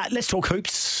 Anyway, let's talk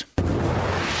hoops.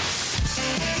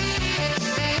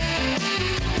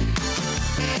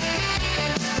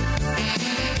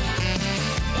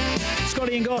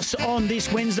 Scotty and Goss on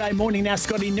this Wednesday morning. Now,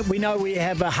 Scotty, we know we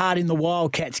have a heart in the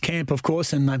Wildcats camp, of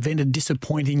course, and they've ended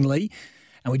disappointingly.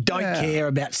 And we don't care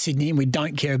about Sydney and we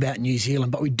don't care about New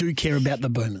Zealand, but we do care about the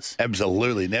Boomers.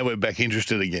 Absolutely. Now we're back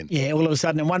interested again. Yeah, all of a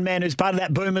sudden. And one man who's part of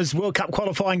that Boomers World Cup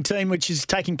qualifying team, which is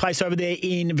taking place over there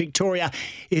in Victoria,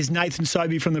 is Nathan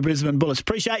Sobey from the Brisbane Bullets.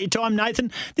 Appreciate your time,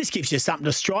 Nathan. This gives you something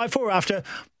to strive for after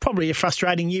probably a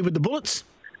frustrating year with the Bullets.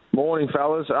 Morning,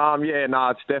 fellas.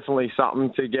 It's definitely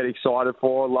something to get excited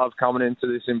for. Love coming into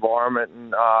this environment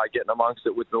and getting amongst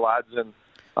it with the lads. And,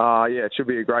 it should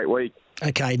be a great week.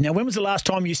 Okay, now when was the last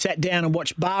time you sat down and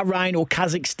watched Bahrain or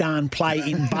Kazakhstan play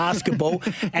in basketball?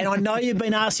 And I know you've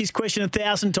been asked this question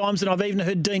 1,000 times, and I've even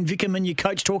heard Dean Vickerman, your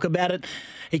coach, talk about it.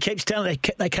 He keeps telling,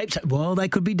 they keep saying, well, they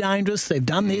could be dangerous. They've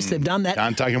done this, they've done that.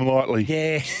 Can't take them lightly.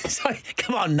 Yeah. So,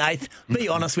 come on, Nath, be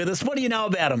honest with us. What do you know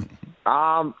about them?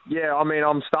 I'm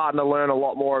starting to learn a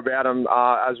lot more about them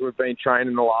as we've been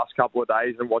training the last couple of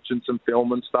days and watching some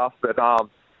film and stuff. But, I've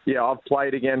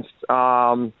played against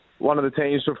one of the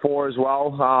teams before as well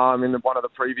in one of the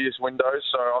previous windows.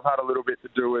 So I've had a little bit to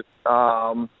do with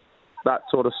that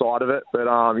sort of side of it. But,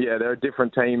 they're a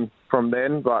different team from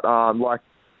then. But like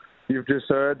you've just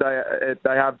heard,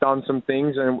 they have done some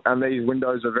things, and these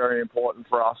windows are very important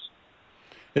for us.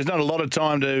 There's not a lot of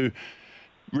time to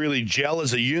really gel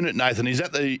as a unit, Nathan. Is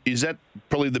that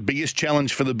probably the biggest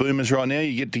challenge for the Boomers right now?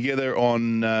 You get together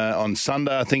on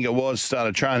Sunday, I think it was,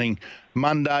 started training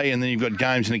Monday, and then you've got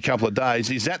games in a couple of days.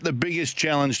 Is that the biggest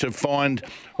challenge, to find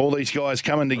all these guys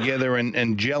coming together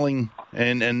and gelling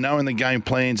and knowing the game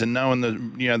plans and knowing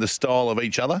the style of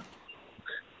each other?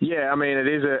 Yeah,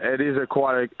 it is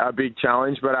quite a big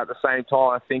challenge, but at the same time,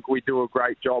 I think we do a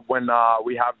great job when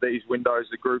we have these windows.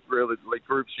 The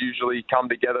groups usually come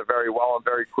together very well and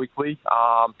very quickly.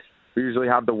 We usually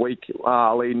have the week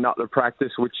leading up to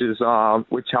practice, which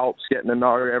helps getting to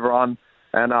know everyone,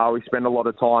 and we spend a lot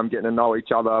of time getting to know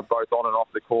each other both on and off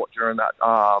the court during that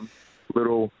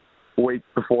little week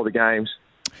before the games.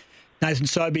 Nathan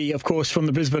Sobey, of course, from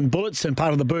the Brisbane Bullets and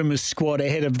part of the Boomers squad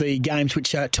ahead of the games,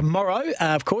 which are tomorrow,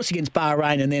 of course, against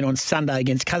Bahrain, and then on Sunday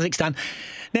against Kazakhstan.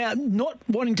 Now, not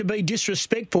wanting to be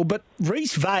disrespectful, but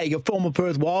Reece Vague, a former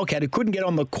Perth Wildcat who couldn't get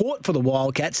on the court for the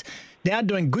Wildcats, now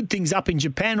doing good things up in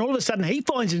Japan. All of a sudden, he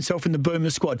finds himself in the Boomer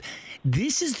squad.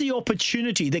 This is the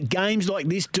opportunity that games like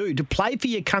this do, to play for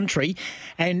your country,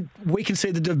 and we can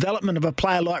see the development of a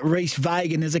player like Reece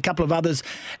Vague, and there's a couple of others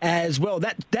as well.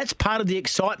 That's part of the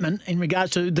excitement in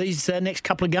regards to these next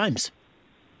couple of games.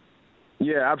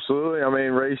 Yeah, absolutely. I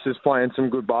mean, Reece is playing some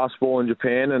good basketball in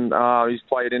Japan, and he's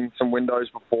played in some windows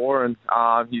before, and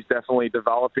he's definitely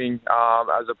developing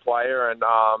as a player. And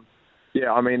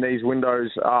yeah, I mean, these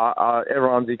windows,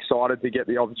 everyone's excited to get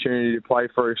the opportunity to play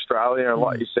for Australia, and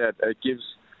like you said, it gives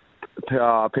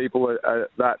people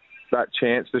that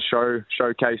chance to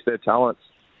showcase their talents.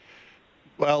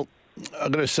 Well,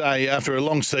 I've got to say, after a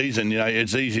long season,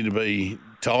 it's easy to be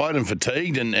tired and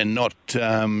fatigued and not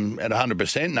at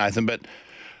 100%, Nathan. But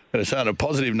got to say on a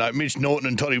positive note, Mitch Norton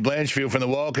and Toddy Blanchfield from the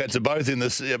Wildcats are both in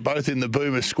the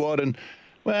Boomer squad. And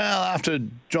well, after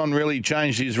John really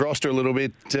changed his roster a little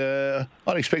bit, I'd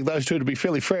expect those two to be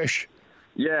fairly fresh.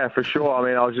 Yeah, for sure. I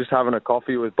mean, I was just having a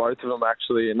coffee with both of them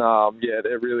actually, and yeah,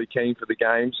 they're really keen for the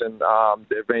games, and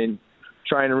they've been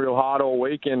training real hard all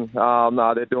week, and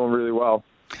they're doing really well.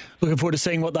 Looking forward to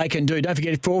seeing what they can do. Don't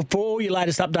forget, for all your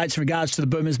latest updates in regards to the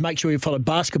Boomers, make sure you follow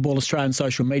Basketball Australia on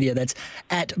social media. That's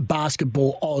at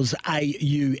Basketball Aus,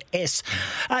 AUS.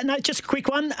 No, just a quick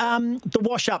one. The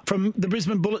wash-up from the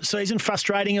Brisbane Bullets season,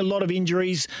 frustrating, a lot of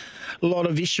injuries, a lot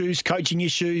of issues, coaching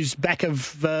issues,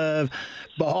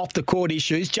 off the court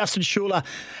issues. Justin Schuller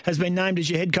has been named as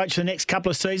your head coach for the next couple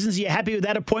of seasons. Are you happy with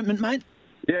that appointment, mate?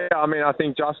 Yeah, I mean, I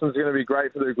think Justin's going to be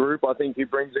great for the group. I think he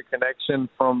brings a connection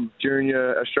from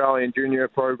Australian junior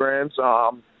programs,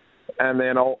 and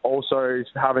then also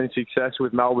having success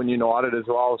with Melbourne United as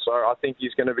well. So I think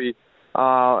he's going to be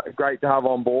great to have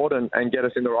on board and get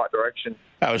us in the right direction.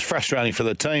 That was frustrating for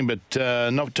the team,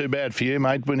 but not too bad for you,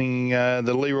 mate, winning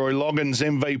the Leroy Loggins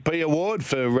MVP award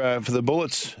for the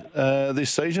Bullets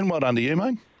this season. Well done to you,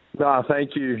 mate. No,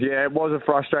 thank you. Yeah, it was a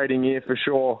frustrating year for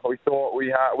sure. We thought we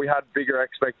had bigger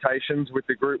expectations with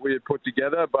the group we had put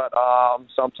together, but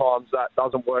sometimes that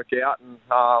doesn't work out, and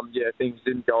yeah, things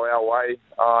didn't go our way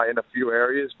in a few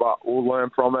areas, but we'll learn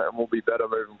from it and we'll be better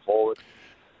moving forward.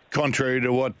 Contrary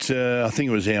to what I think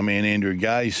it was our man Andrew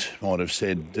Gaze might have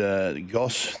said,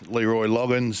 Goss, Leroy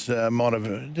Loggins might have...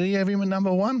 Did he have him at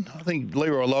number one? I think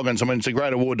Leroy Loggins, I mean, it's a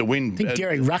great award to win. I think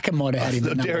Derek Rucker might have had him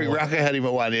at number Derek one. Rucker had him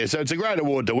at one, yeah. So it's a great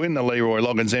award to win, the Leroy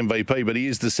Loggins MVP, but he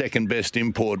is the second best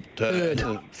import... Third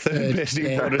best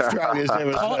import Australia's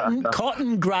ever seen.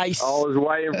 Cotton Grace. I was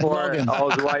waiting for it.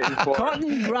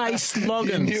 Cotton Grace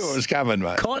Loggins. You knew it was coming,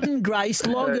 mate. Cotton Grace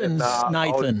Loggins,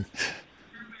 Nathan.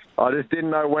 I just didn't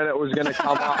know when it was going to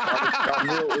come up. I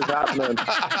knew it was happening.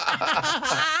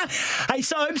 Hey,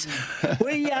 Sobes,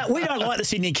 we don't like the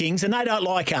Sydney Kings, and they don't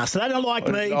like us. They don't like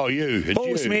me. Oh, you. It's Paul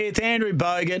you. Smith, Andrew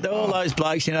Bogut, all those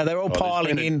blokes, they're all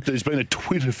piling in. There's been a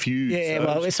Twitter feud. Yeah,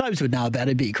 well, Sobes would know about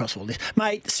it. It'd be across all this.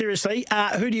 Mate, seriously,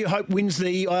 who do you hope wins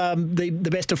the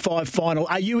best of five final?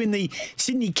 Are you in the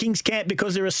Sydney Kings camp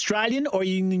because they're Australian, or are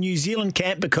you in the New Zealand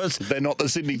camp because... They're not the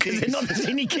Sydney Kings. They're not the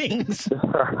Sydney Kings.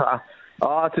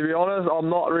 To be honest, I'm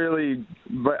not really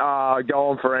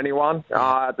going for anyone.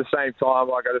 At the same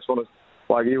time, I just want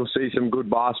to, you'll see some good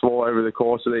basketball over the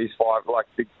course of these five,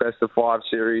 big best of five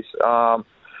series. The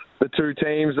two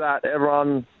teams that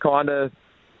everyone kind of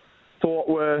thought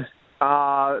were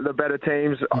the better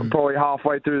teams probably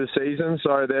halfway through the season,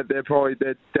 so they're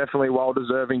definitely well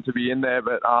deserving to be in there.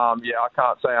 But yeah, I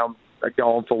can't say I'm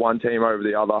going for one team over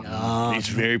the other. He's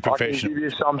very professional. I can give you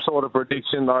some sort of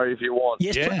prediction though if you want.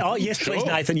 Yes, yes, please,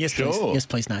 Nathan. Yes, please. Yes,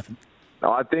 please, Nathan.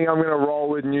 I think I'm going to roll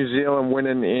with New Zealand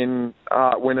winning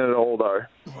it all though.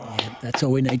 Yeah, that's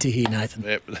all we need to hear, Nathan.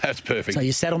 Yep, that's perfect. So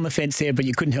you sat on the fence there, but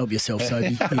you couldn't help yourself. So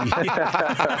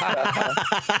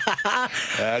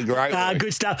great.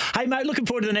 Good stuff. Hey, mate, looking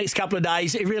forward to the next couple of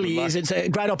days. It really is. It's a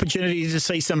great opportunity to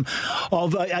see some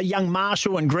of young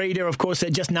Marshall and Greeder. Of course,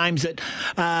 they're just names that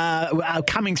are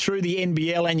coming through the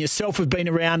NBL, and yourself have been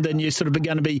around and you're sort of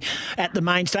going to be at the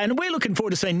mainstay. And we're looking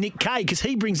forward to seeing Nick Kay because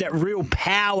he brings that real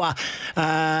power,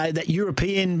 that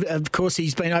European. Of course,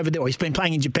 he's been over there. He's been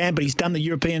playing in Japan, but he's done the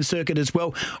European circuit as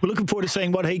well. We're looking forward to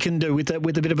seeing what he can do with a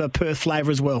bit of a Perth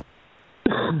flavour as well.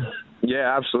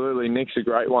 Yeah, absolutely. Nick's a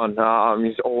great one.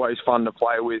 He's always fun to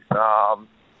play with.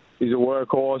 He's a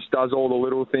workhorse, does all the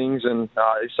little things, and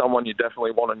he's someone you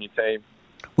definitely want on your team.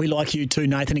 We like you too,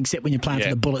 Nathan, except when you're playing for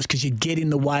the Bullets because you get in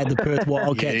the way of the Perth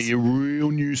Wildcats. Yeah, you're a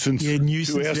real nuisance. You're a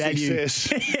nuisance to our value.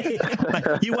 success.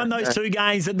 You won those 2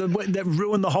 games that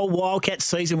ruined the whole Wildcats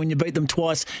season when you beat them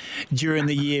twice during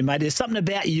the year, mate. There's something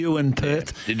about you and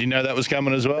Perth. Yeah. Did you know that was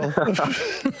coming as well?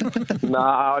 No,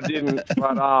 I didn't.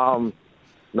 But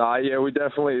we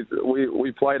definitely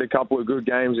we played a couple of good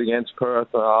games against Perth.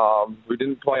 We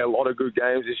didn't play a lot of good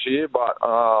games this year, but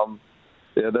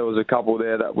there was a couple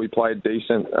there that we played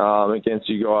decent against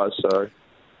you guys. So.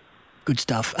 Good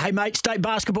stuff. Hey, mate, State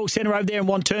Basketball Centre over there in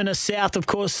Wanturna South, of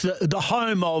course, the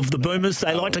home of the Boomers,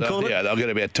 they like to call it. Yeah, they'll get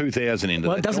about 2,000 into that.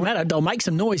 Well, it doesn't matter. They'll make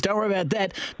some noise. Don't worry about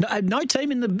that. No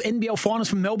team in the NBL Finals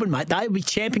from Melbourne, mate. They'll be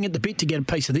champing at the bit to get a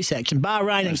piece of this action.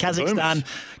 Bahrain and Kazakhstan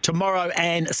tomorrow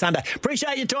and Sunday.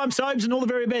 Appreciate your time, Sobes, and all the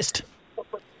very best.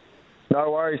 No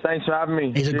worries. Thanks for having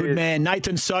me. He's a good man.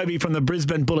 Nathan Sobey from the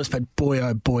Brisbane Bullets, but boy,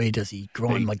 oh boy, does he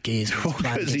grind my gears.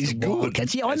 Because he's good.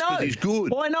 Wildcats. Yeah, I know. He's good.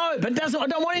 Well, I know, but I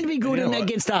don't want him to be good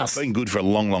against us. Been good for a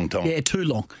long, long time. Yeah, too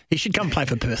long. He should come play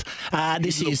for Perth.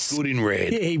 This is good in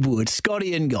red. Yeah, he would.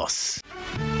 Scotty and Goss.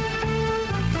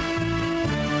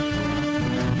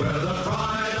 We're the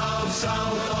pride of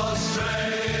South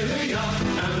Australia,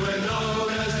 and we're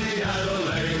known as the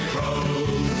Adelaide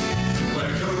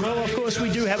Crows. Well, of course, we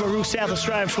do have a real South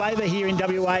Australian flavour here in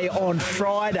WA on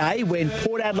Friday when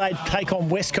Port Adelaide take on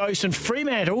West Coast and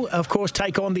Fremantle, of course,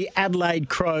 take on the Adelaide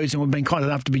Crows. And we've been kind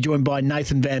enough to be joined by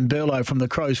Nathan Van Berlo from the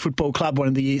Crows Football Club, one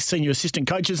of the senior assistant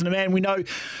coaches and a man we know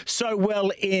so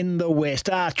well in the West.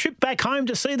 Trip back home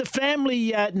to see the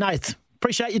family, Nath.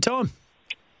 Appreciate your time.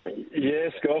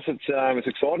 Yes, Goss, it's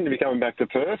exciting to be coming back to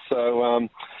Perth. So,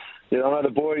 I know the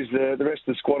boys, the rest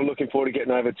of the squad are looking forward to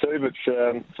getting over too. But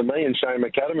for me and Shane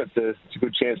McAdam, it's a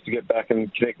good chance to get back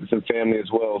and connect with some family as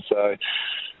well. So,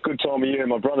 good time of year.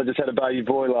 My brother just had a baby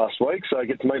boy last week, so I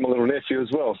get to meet my little nephew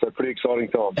as well. So, pretty exciting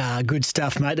time. Good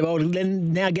stuff, mate. Well,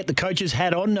 then now get the coach's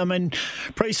hat on. I mean,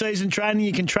 pre-season training,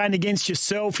 you can train against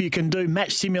yourself. You can do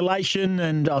match simulation,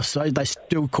 and so they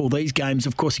still call these games,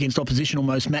 of course, against opposition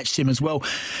almost match sim as well.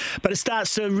 But it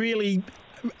starts to really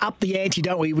up the ante,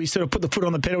 don't we? We sort of put the foot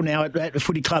on the pedal now at the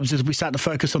footy clubs as we start to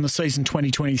focus on the season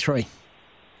 2023.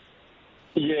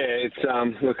 Yeah,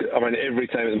 it's look. I mean, every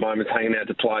team at the moment is hanging out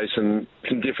to play some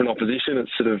different opposition.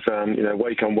 It's sort of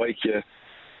week on week you're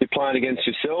playing against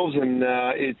yourselves, and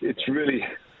it's really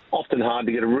often hard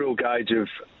to get a real gauge of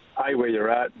where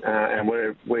you're at and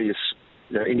where your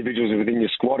individuals within your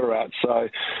squad are at. So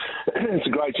it's a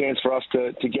great chance for us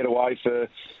to get away for,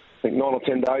 I think, 9 or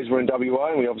 10 days. We're in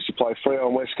WA, and we obviously play Freo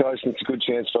on West Coast, and it's a good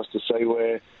chance for us to see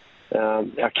where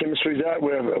our chemistry's at,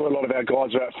 where a lot of our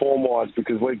guys are at form-wise,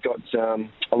 because we've got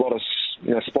a lot of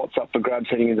spots up for grabs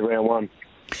heading into round one.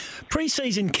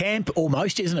 Pre-season camp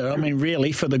almost, isn't it? I mean,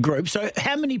 really, for the group. So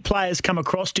how many players come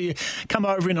across? Do you come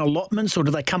over in allotments, or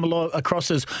do they come across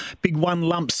as big one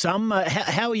lump sum?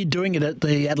 How are you doing it at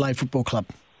the Adelaide Football Club?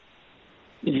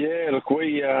 Yeah, look,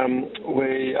 we are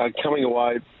coming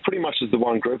away pretty much as the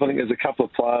one group. I think there's a couple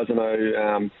of players. I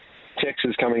know Tex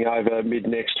is coming over mid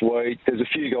next week. There's a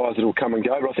few guys that will come and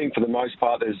go, but I think for the most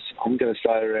part I'm going to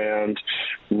say around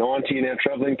 90 in our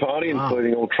travelling party,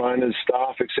 including all trainers,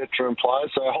 staff, etc. and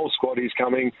players. So our whole squad is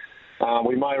coming.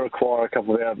 We may require a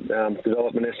couple of our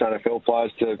development SNFL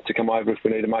players to come over if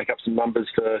we need to make up some numbers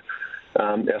for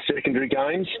our secondary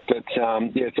games. But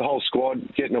it's a whole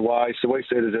squad getting away. So we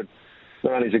see it as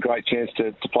not only is it a great chance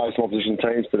to play some opposition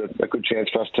teams, but a good chance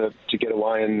for us to get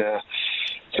away and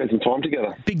spend some time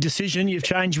together. Big decision. You've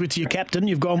changed with your captain.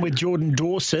 You've gone with Jordan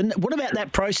Dawson. What about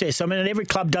that process? I mean, every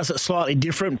club does it slightly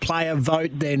different. Player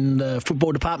vote, then the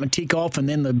football department tick off, and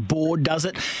then the board does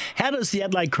it. How does the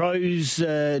Adelaide Crows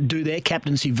do their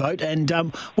captaincy vote? And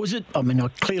was it, I mean,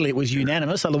 clearly it was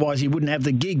unanimous, otherwise he wouldn't have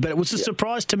the gig, but it was a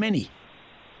surprise to many.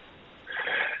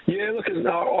 Yeah, look,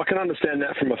 I can understand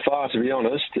that from afar, to be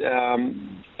honest. But, I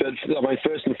mean,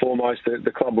 first and foremost,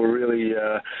 the club were really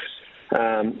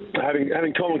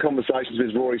having common conversations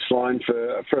with Rory Sloane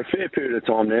for a fair period of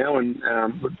time now, and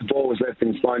the ball was left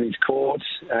in Sloane's court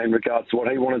in regards to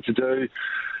what he wanted to do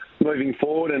moving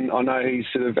forward. And I know he's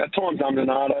sort of at times ummed and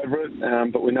ahed over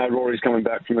it, but we know Rory's coming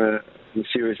back from a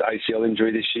serious ACL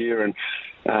injury this year, and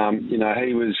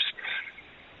he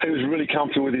was really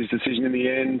comfortable with his decision in the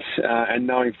end, and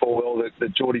knowing full well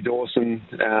that Geordie Dawson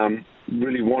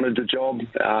really wanted the job.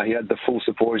 He had the full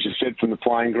support, as you said, from the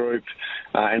playing group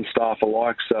and staff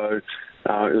alike. So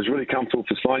it was really comfortable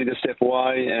for Sloaney to step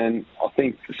away. And I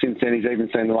think since then he's even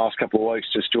seen the last couple of weeks,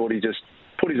 Geordie just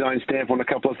put his own stamp on a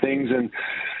couple of things. And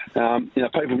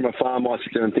people from afar might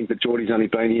sit there and think that Geordie's only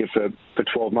been here for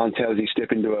 12 months. How does he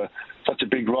step into such a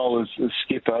big role as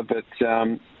skipper? But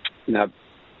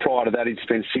prior to that, he'd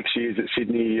spent 6 years at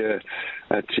Sydney.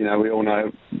 We all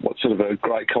know what sort of a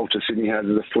great culture Sydney has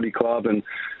as a footy club, and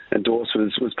Dorse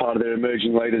was part of their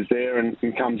emerging leaders there, and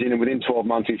comes in, and within 12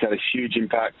 months he's had a huge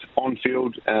impact on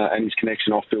field and his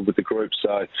connection off field with the group.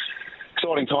 So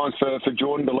exciting times for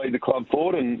Jordan to lead the club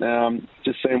forward, and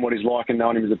just seeing what he's like and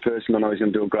knowing him as a person, I know he's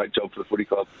going to do a great job for the footy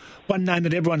club. One name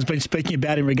that everyone's been speaking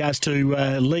about in regards to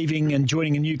leaving and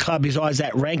joining a new club is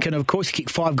Isaac Rankin. Of course, he kicked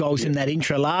 5 goals in that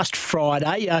intra last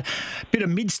Friday. Bit of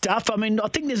mid stuff. I mean, I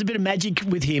think there's a bit of magic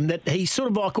with him that he's sort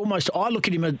of like almost, I look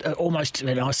at him almost,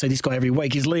 and I see this guy every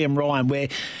week, is Liam Ryan, where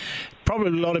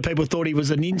probably a lot of people thought he was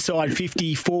an inside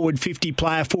 50, forward 50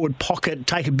 player, forward pocket,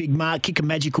 take a big mark, kick a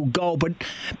magical goal,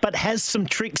 but has some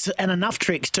tricks and enough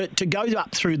tricks to go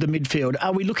up through the midfield.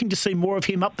 Are we looking to see more of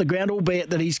him up the ground,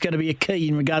 albeit that he's going to be a key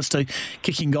in regards to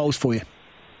kicking goals for you?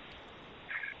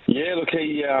 Yeah, look,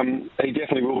 he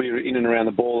definitely will be in and around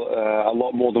the ball a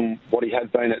lot more than what he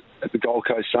had been at the Gold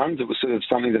Coast Suns. It was sort of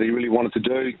something that he really wanted to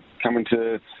do, coming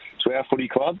to our footy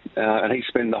club, and he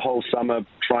spent the whole summer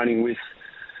training with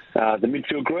the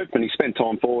midfield group, and he spent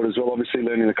time forward as well, obviously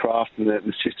learning the craft and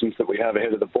the systems that we have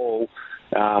ahead of the ball.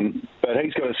 But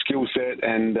he's got a skill set,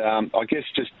 and I guess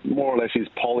just more or less his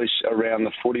polish around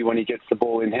the footy when he gets the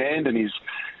ball in hand, and his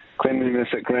cleanliness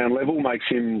at ground level makes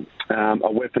him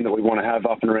a weapon that we want to have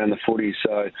up and around the footy.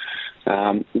 So,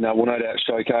 we'll no doubt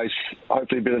showcase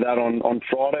hopefully a bit of that on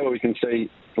Friday, where we can see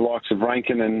the likes of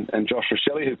Rankin and Josh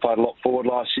Rochelle, who played a lot forward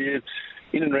last year,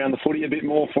 in and around the footy a bit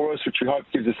more for us, which we hope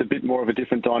gives us a bit more of a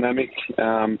different dynamic,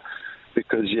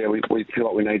 because, we feel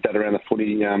like we need that around the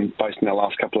footy based on our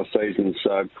last couple of seasons.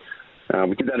 So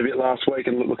we did that a bit last week,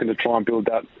 and looking to try and build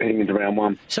that heading into round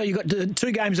 1. So you've got the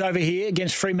 2 games over here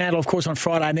against Fremantle, of course, on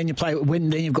Friday, and then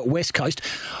then you've got West Coast.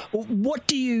 What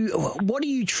are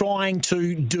you trying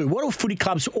to do? What are footy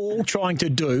clubs all trying to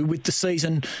do with the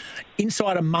season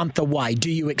inside a month away?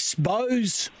 Do you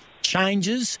expose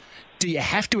changes? Do you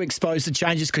have to expose the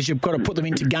changes because you've got to put them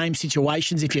into game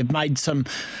situations if you've made some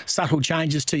subtle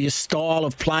changes to your style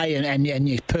of play and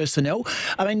your personnel?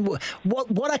 I mean,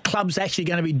 what are clubs actually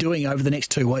going to be doing over the next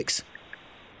 2 weeks?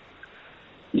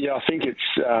 Yeah, I think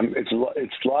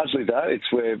it's largely that.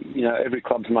 It's where every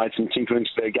club's made some tinkerings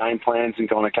to their game plans and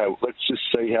gone, okay, well, let's just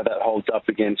see how that holds up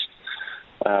against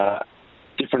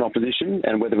different opposition,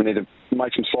 and whether we need to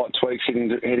make some slight tweaks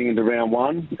heading into round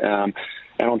 1.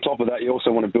 And on top of that, you also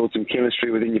want to build some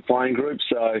chemistry within your playing group.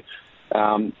 So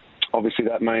obviously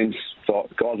that means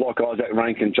guys like Isaac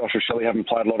Rankin and Josh Rochelle haven't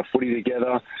played a lot of footy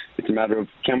together. It's a matter of,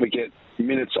 can we get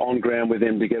minutes on ground with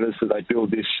them together so they build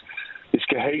this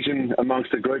cohesion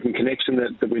amongst the group and connection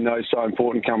that we know is so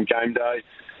important come game day.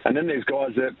 And then there's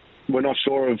guys that we're not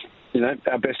sure of,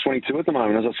 our best 22 at the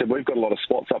moment. As I said, we've got a lot of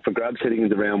spots up for grabs heading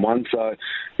into round 1, so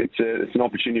it's an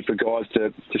opportunity for guys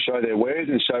to show their wares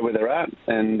and show where they're at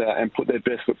and put their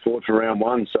best foot forward for round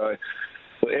 1. So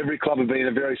every club will be in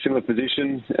a very similar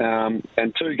position,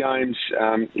 and 2 games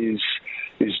is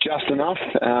just enough.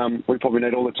 We probably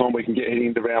need all the time we can get heading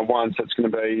into round 1, so it's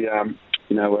going to be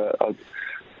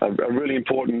a really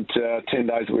important 10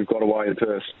 days that we've got away in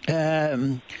Perth.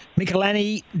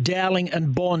 Michelani, Dowling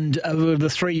and Bond were the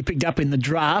 3 you picked up in the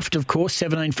draft, of course,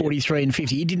 17, 43 and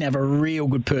 50. You didn't have a real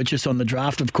good purchase on the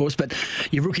draft, of course, but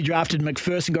your rookie drafted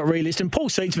McPherson, got relisted. And Paul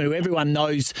Seedsman, who everyone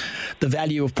knows the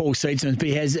value of Paul Seedsman, but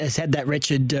he has had that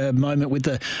wretched moment with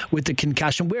the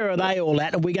concussion. Where are they all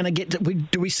at? Are we going to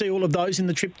do we see all of those in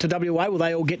the trip to WA? Will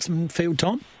they all get some field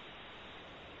time?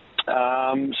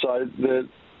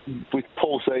 With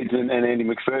Paul Seedsman and Andy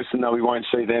McPherson, no, we won't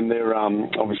see them. They're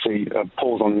obviously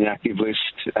Paul's on the active list,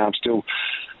 still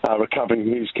recovering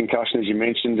his concussion, as you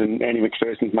mentioned, and Andy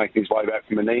McPherson's making his way back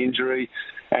from a knee injury.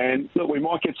 And look, we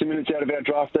might get some minutes out of our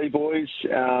draftee boys.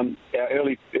 Our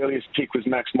earliest pick was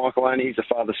Max Michelani. He's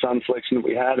a father-son selection that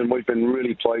we had, and we've been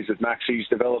really pleased with Maxie's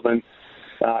development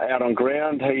out on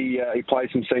ground. He played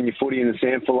some senior footy in the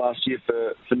SANFL last year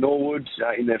for Norwood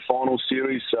in their final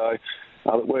series, so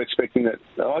we're expecting that,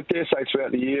 I dare say,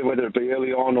 throughout the year, whether it be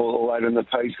early on or later in the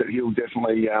piece, that he'll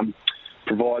definitely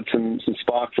provide some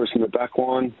spark for us in the back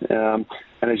line. And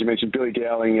as you mentioned, Billy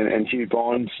Dowling and Hugh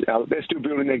Bond, they're still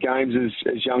building their games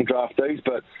as young draftees,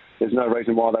 but there's no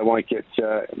reason why they won't get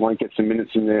some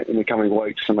minutes in the coming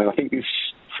weeks. I mean, I think this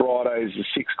Friday is the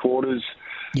 6 quarters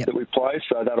that we play,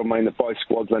 so that'll mean that both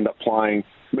squads will end up playing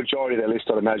majority of their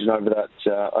list, I'd imagine, over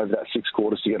that 6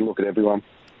 quarters to get a look at everyone.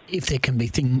 if there can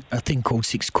be a thing called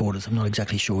 6 quarters. I'm not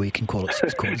exactly sure you can call it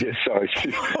 6 quarters. Yeah, sorry.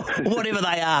 Whatever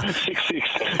they are. 6-6.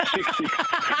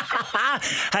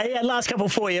 Hey, last couple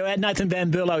for you. Nathan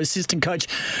Van Berlo, assistant coach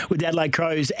with the Adelaide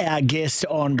Crows, our guest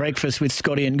on Breakfast with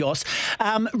Scotty and Goss.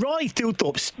 Riley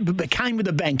Thilthorpe came with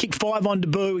a bang, kicked 5 on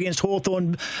debut against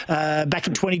Hawthorn back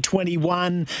in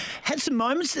 2021. Had some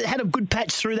moments, had a good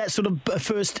patch through that sort of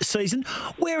first season.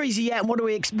 Where is he at? What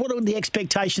are the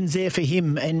expectations there for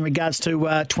him in regards to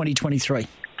 2023?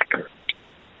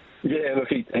 Yeah, look,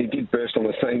 he did burst on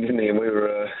the scene, didn't he? And we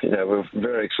were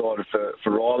very excited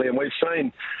for Riley. And we've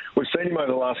seen him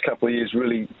over the last couple of years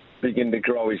really begin to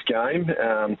grow his game.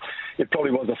 It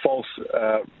probably was a false,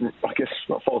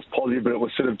 not false positive, but it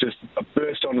was sort of just a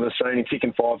burst onto the scene,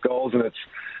 kicking 5 goals, and it's.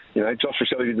 Josh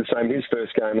Rachele did the same in his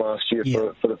first game last year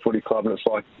for the footy club, and it's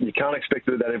like you can't expect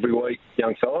to do that every week,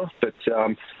 young fella, but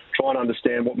try and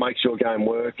understand what makes your game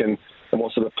work and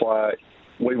what sort of player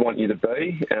we want you to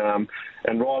be.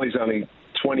 And Riley's only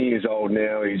 20 years old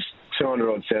now. He's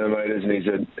 200-odd centimetres, and he's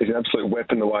an absolute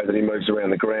weapon the way that he moves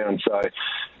around the ground. So,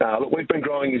 look, we've been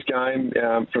growing his game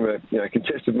from a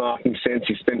contested marking sense.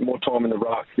 He spent more time in the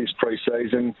ruck this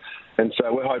pre-season, and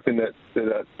so we're hoping that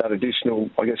additional,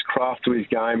 craft to his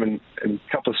game and a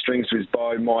couple of strings to his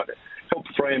bow might help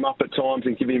free him up at times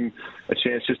and give him a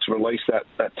chance just to release that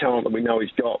talent that we know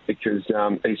he's got, because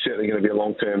he's certainly going to be a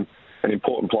long-term an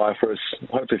important player for us,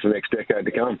 hopefully for the next decade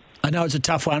to come. I know it's a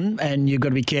tough one, and you've got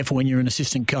to be careful when you're an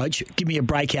assistant coach. Give me a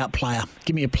breakout player.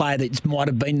 Give me a player that might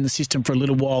have been in the system for a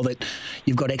little while that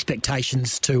you've got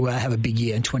expectations to have a big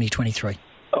year in 2023.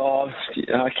 Oh,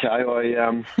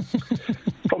 okay.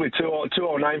 Probably two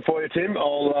I'll name for you, Tim.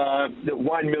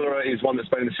 Wayne Miller is one that's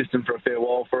been in the system for a fair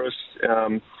while for us,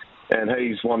 and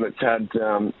he's one that's had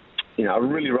a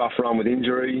really rough run with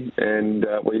injury, and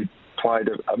we played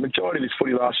a majority of his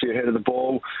footy last year ahead of the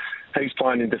ball. He's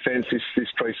playing in defence this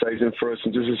pre-season for us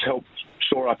and just has helped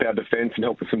shore up our defence and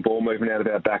help with some ball movement out of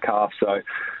our back half. So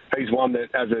he's one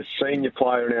that, as a senior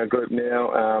player in our group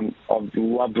now, I've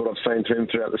loved what I've seen through him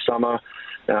throughout the summer.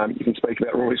 You can speak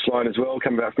about Rory Sloane as well,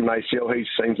 coming back from an ACL. He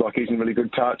seems like he's in really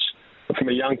good touch. But from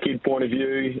a young kid point of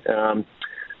view,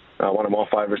 one of my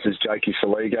favourites is Jakey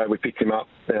Saligo. We picked him up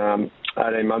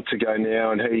 18 months ago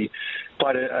now, and he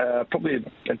played probably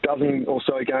a dozen or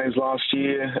so games last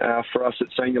year for us at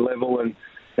senior level and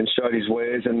showed his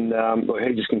wares. And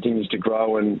he just continues to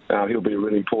grow, and he'll be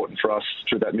really important for us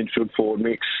through that midfield forward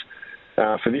mix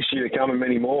for this year to come and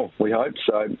many more, we hope.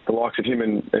 So the likes of him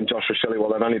and Josh Rachele,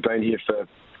 while they've only been here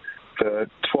for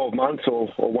 12 months or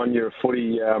 1 year of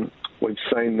footy, we've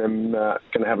seen them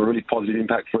going to have a really positive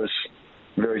impact for us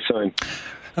very soon.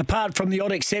 Apart from the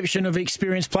odd exception of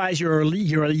experienced players, you're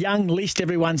a young list.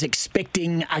 Everyone's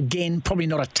expecting, again, probably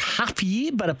not a tough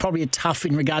year, but probably a tough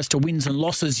in regards to wins and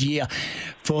losses year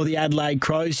for the Adelaide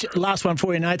Crows. Last one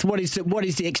for you, Nathan. What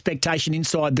is the expectation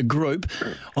inside the group?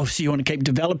 Obviously, you want to keep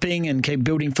developing and keep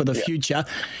building for the future.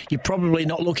 You're probably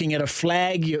not looking at a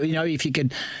flag. If you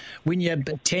could win your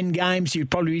 10 games,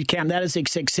 you'd probably count that as a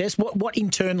success. What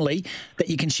internally that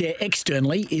you can share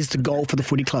externally is the goal for the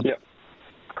footy club? Yep.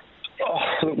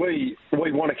 Look, we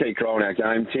want to keep growing our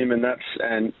game, Tim,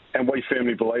 and we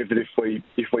firmly believe that if we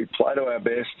play to our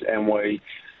best and we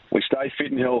stay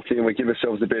fit and healthy and we give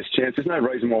ourselves the best chance, there's no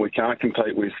reason why we can't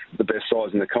compete with the best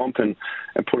sides in the comp and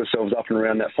put ourselves up and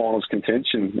around that finals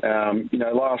contention.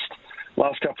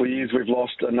 Last couple of years we've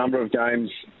lost a number of games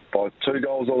by 2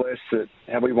 goals or less. That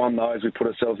had we won those, we put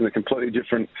ourselves in a completely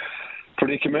different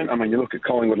predicament. I mean, you look at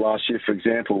Collingwood last year, for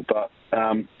example, but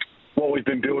what we've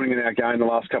been building in our game the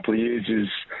last couple of years is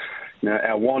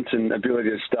our want and ability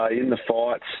to stay in the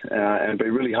fight and be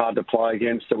really hard to play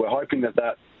against. So we're hoping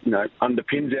that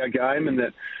underpins our game and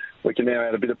that we can now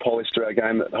add a bit of polish to our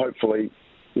game that hopefully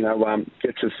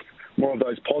gets us more of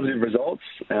those positive results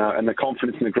and the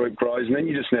confidence in the group grows. And then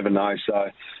you just never know. So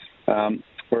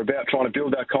we're about trying to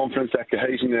build that confidence, that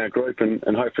cohesion in our group, and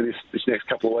hopefully this next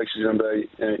couple of weeks is going to be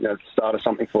the start of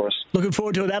something for us. Looking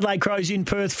forward to it. Adelaide Crows in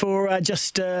Perth for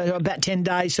just about 10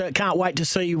 days, so can't wait to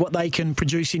see what they can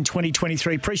produce in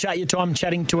 2023. Appreciate your time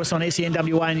chatting to us on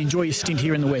SENWA and enjoy your stint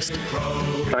here in the West.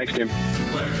 Thanks, Tim.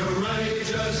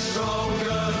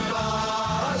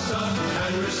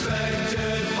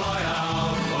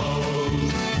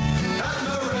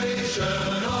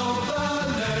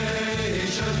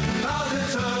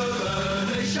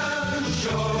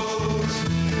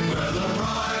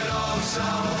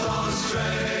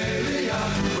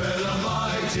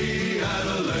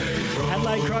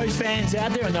 Adelaide Crows fans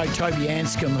out there, I know Toby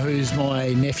Anscombe, who's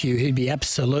my nephew, he'd be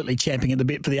absolutely champing at the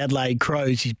bit for the Adelaide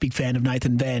Crows. He's a big fan of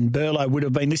Nathan Van Berlo, would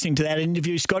have been listening to that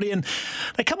interview, Scotty, and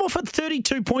they come off at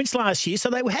 32 points last year, so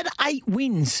they had 8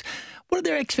 wins. What are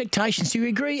their expectations? Do you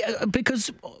agree?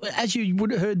 Because as you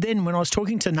would have heard then when I was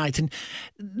talking to Nathan,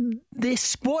 their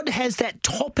squad has that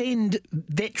top-end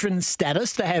veteran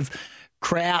status. They have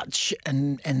Crouch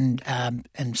and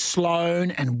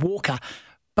Sloan and Walker.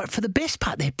 But for the best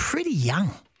part, they're pretty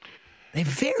young. They're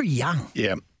very young.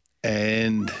 Yeah.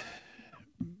 And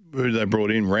who they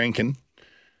brought in? Rankin.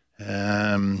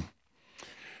 I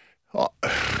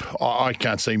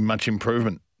can't see much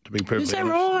improvement, to be perfectly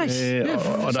honest. Is that right?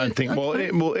 Yeah, I don't think.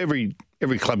 Well, every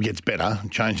club gets better and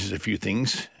changes a few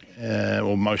things.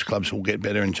 Or most clubs will get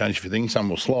better and change a few things. Some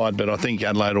will slide, but I think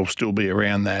Adelaide will still be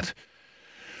around that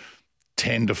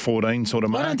 10 to 14 sort of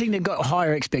mark. I don't think they've got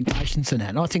higher expectations than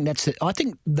that. I think I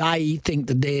think they think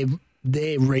that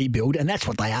they're rebuild, and that's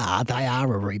what they are. They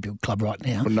are a rebuild club right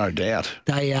now. Well, no doubt.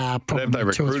 They are probably. Have they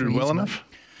recruited well enough?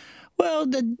 Well,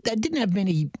 they didn't have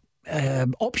many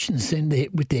options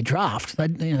with their draft.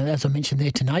 They, as I mentioned there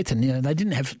to Nathan, they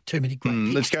didn't have too many great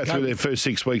picks. Let's go through their first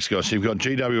 6 weeks, guys. So you've got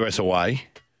GWS away.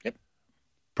 Yep.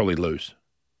 Probably lose,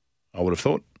 I would have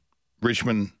thought.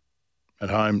 Richmond at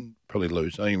home, probably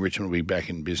lose. I think Richmond will be back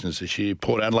in business this year.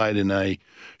 Port Adelaide in a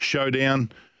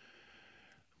showdown.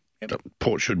 Yep.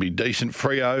 Port should be decent.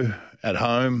 Freo at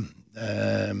home.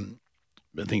 I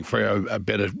think Freo a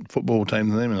better football team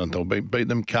than them, and they'll beat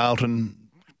them. Carlton,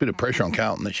 a bit of pressure on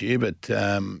Carlton this year, but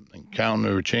Carlton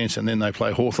are a chance, and then they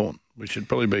play Hawthorn, which should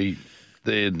probably be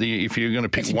if you're going to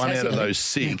pick one out of those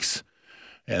 6.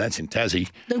 Yeah, that's in Tassie.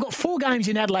 They've got 4 games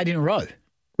in Adelaide in a row.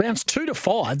 Rounds 2 to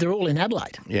 5, they're all in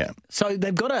Adelaide. Yeah. So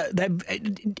they've got to.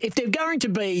 If they're going to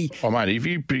be. Oh mate, if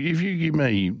you give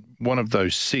me one of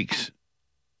those 6,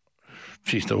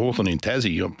 geez, the Hawthorn in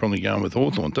Tassie, I'm probably going with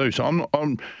Hawthorn too. So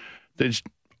I'm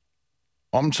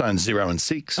saying 0 and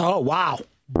 6. Oh wow,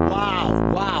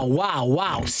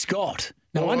 Scott.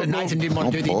 No wonder Nathan didn't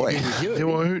want to do the interview with you.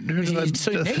 Who do they?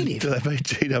 So negative. Do they beat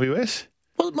GWS?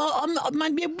 Well,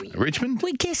 maybe Richmond?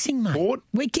 We're guessing, mate. Port?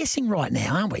 We're guessing right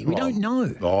now, aren't we? We don't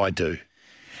know. Oh, I do.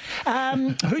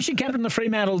 Who should captain the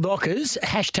Fremantle Dockers?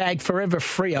 Hashtag Forever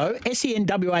Freo.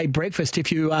 SENWA Breakfast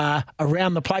if you are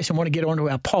around the place and want to get onto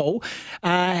our poll.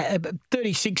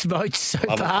 36 votes so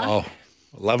far.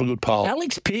 Love a good poll.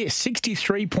 Alex Pearce,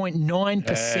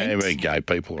 63.9%. There we go.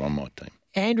 People are on my team.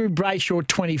 Andrew Brayshaw,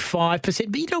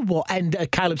 25%. But you know what? And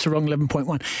Caleb Sarong,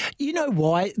 11.1%. You know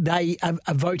why they are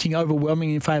voting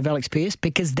overwhelmingly in favour of Alex Pearce?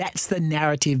 Because that's the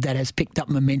narrative that has picked up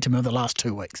momentum over the last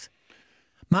 2 weeks.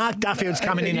 Mark Duffield's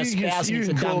coming in espousing it's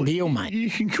a done deal, mate. You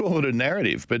can call it a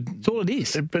narrative, but that's all it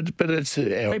is. But it's our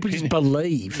people opinion. Just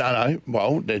believe. No.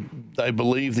 Well, they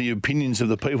believe the opinions of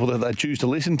the people that they choose to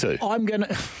listen to. I'm going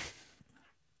to.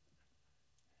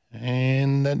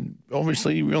 And that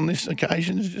obviously on this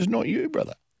occasion is just not you,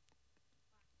 brother.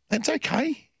 That's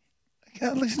okay. I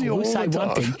can't listen to you all the time.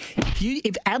 One thing.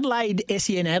 If Adelaide,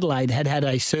 SEN Adelaide had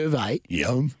a survey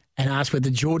and asked whether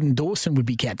Jordan Dawson would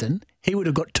be captain, he would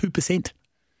have got 2%.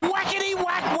 Whackity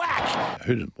whack whack.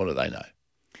 What do they know?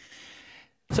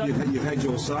 So you've had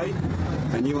your say,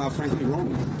 and you are frankly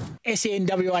wrong.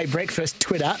 SNWA Breakfast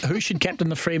Twitter. Who should captain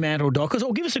the Fremantle Dockers?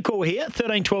 Or give us a call here,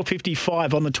 13 12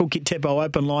 55 on the Toolkit Teppo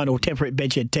open line or Temperate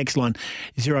Bedshed text line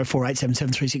 0487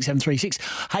 736 736.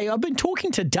 Hey, I've been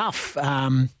talking to Duff.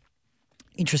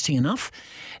 Interesting enough,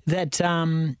 that.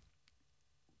 Why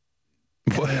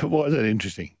is that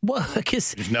interesting? Well,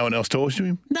 because no one else talks to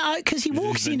him. No, because he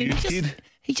walks in and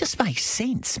he just makes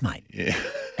sense, mate. Yeah.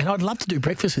 And I'd love to do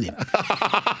breakfast with him.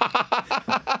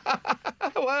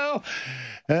 Well,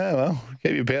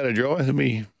 keep your powder dry. There'll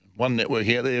be one network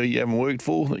out there you haven't worked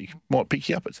for that might pick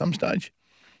you up at some stage.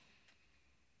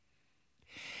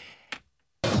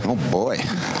 Oh, boy.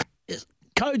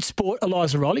 Code Sport,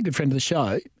 Eliza Riley, good friend of the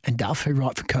show, and Duff, who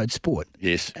write for Code Sport.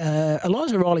 Yes.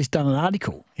 Eliza Riley's done an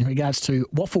article in regards to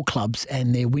waffle clubs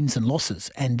and their wins and losses,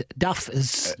 and Duff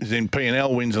is... As in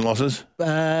P&L wins and losses?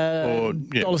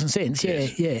 Dollars and cents,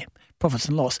 yeah. Profits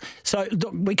and loss. So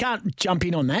we can't jump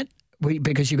in on that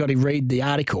because you've got to read the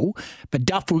article, but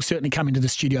Duff will certainly come into the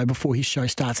studio before his show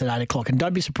starts at 8 o'clock. And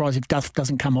don't be surprised if Duff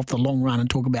doesn't come off the long run and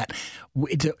talk about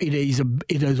it is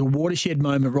a watershed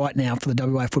moment right now for the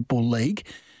WA Football League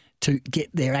to get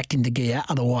their act into gear.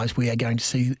 Otherwise, we are going to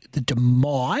see the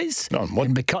demise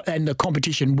and the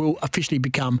competition will officially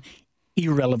become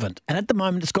irrelevant. And at the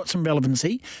moment, it's got some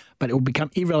relevancy, but it will become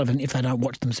irrelevant if they don't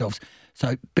watch themselves.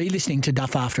 So be listening to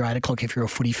Duff after 8 o'clock if you're a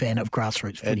footy fan of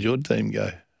grassroots footy. How'd your team go?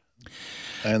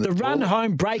 And the run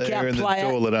home breakout They're in the player.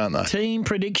 toilet, aren't they? Team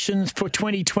predictions for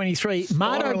 2023.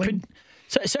 Spiraling.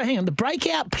 So hang on. The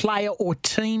breakout player or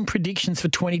team predictions for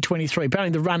 2023.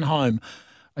 Apparently, the run home.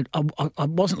 I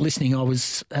wasn't listening. I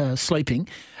was sleeping.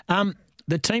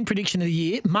 The team prediction of the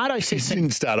year. Marto says It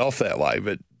didn't start off that way,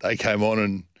 but they came on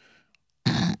and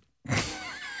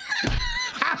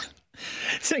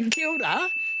St Kilda,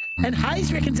 and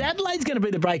Hayes reckons Adelaide's going to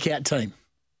be the breakout team.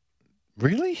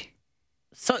 really.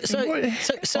 So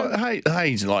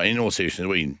Hayes, like in all seriousness,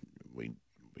 we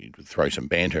throw some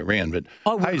banter around, but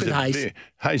I work with Hayes.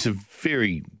 Hayes is a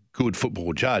very good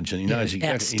football judge, and he knows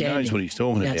exactly, he knows what he's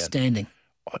talking about. Outstanding.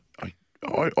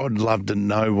 I'd love to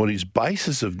know what his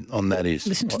basis on that is.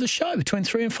 Listen to the show between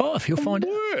 3 and 5. You'll find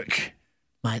out. Work.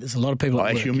 Mate, there's a lot of people at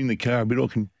work. Actually, I'm in the car, but I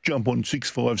can jump on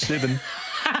 657.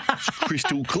 It's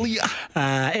crystal clear.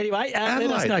 Anyway,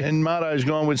 let us know. And Marto's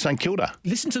gone with St Kilda.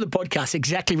 Listen to the podcast.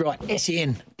 Exactly right.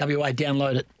 SEN, WA,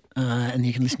 download it. And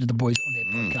you can listen to the boys on their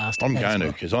podcast. I'm as going to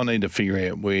well. because I need to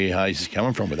figure out where Hayes is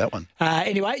coming from with that one.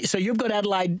 Anyway, so you've got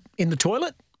Adelaide in the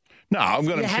toilet. No, I've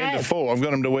got You him 10 to have. 4. I've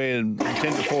got him to wear 10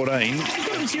 to 14. You've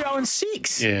got them 0 and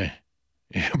 6. Yeah.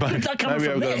 Where's that coming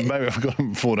from there? Maybe I've got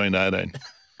him 14 to 18.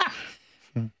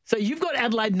 So you've got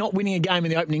Adelaide not winning a game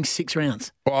in the opening 6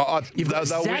 rounds. Well, You've got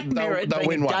they'll Zach win, Merritt they'll being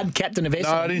win a one. dud captain of Essendon.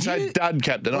 No, I didn't say dud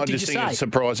captain. What I did just you think say? it's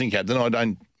surprising captain. I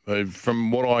don't,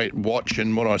 from what I watch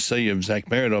and what I see of Zach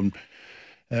Merritt,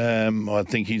 I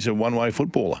think he's a one-way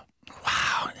footballer.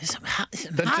 Wow, there's some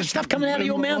harsh stuff coming out of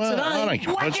your mouth today.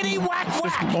 Whackety whack That's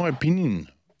whack. my opinion.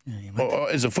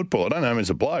 As a footballer, I don't know him as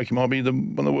a bloke. He might be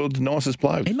one of the world's nicest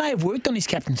blokes. He may have worked on his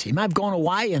captaincy. He may have gone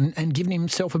away and given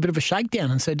himself a bit of a shakedown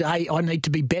and said, hey, I need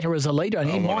to be better as a leader, and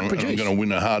he might produce. I'm going to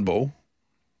win a hardball.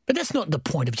 But that's not the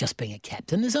point of just being a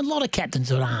captain. There's a lot of captains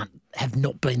that have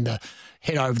not been the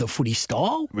head over the footy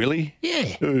style. Really? Yeah.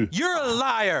 Who? You're a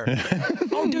liar.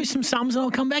 I'll do some sums and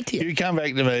I'll come back to you. You come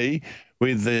back to me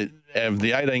with the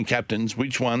 18 captains.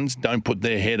 Which ones don't put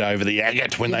their head over the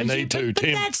agate when they need to, But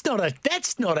Tim? that's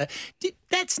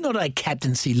not a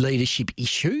captaincy leadership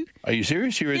issue. Are you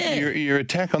serious? Yeah. Your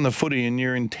attack on the footy and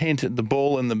your intent at the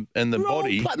ball and the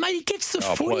body. But mate, he gets the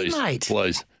footy, please, mate.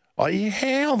 Please. Oh, yeah,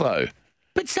 how though?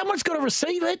 But someone's got to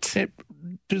receive it.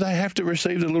 Do they have to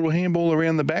receive the little handball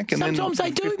around the back and Sometimes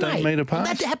then they do, 15 mate. metre pass?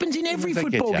 That happens in every Where's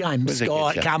that football get you? game. Where's that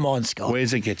Scott, get you? come on, Scott.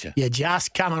 Where's it get you? You're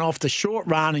just coming off the short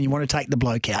run and you want to take the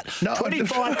bloke out. No,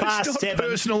 25 it's past not 7.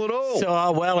 personal at all.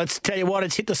 So, well, tell you what,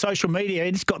 it's hit the social media.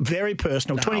 It's got very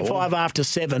personal. 25 after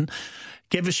 7.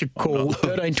 Give us a call,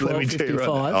 13 12 Let me tell you 55.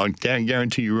 right now, I can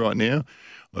guarantee you right now,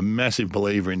 I'm a massive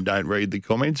believer in don't read the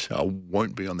comments. I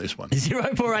won't be on this one.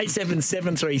 0487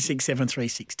 736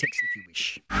 736. Text if you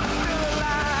wish.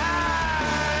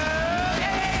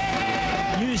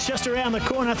 News just around the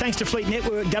corner. Thanks to Fleet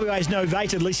Network, WA's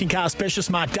novated leasing car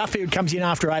specialist Mark Duffield comes in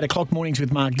after 8 o'clock mornings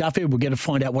with Mark Duffield. We'll get to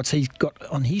find out what he's got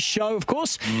on his show, of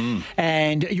course.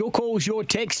 And your calls, your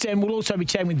text, and we'll also be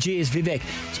chatting with GS Vivek,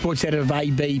 sports editor of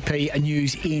ABP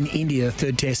News in India. The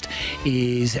third test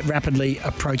is rapidly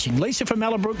approaching. Lisa from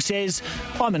Malabrook says,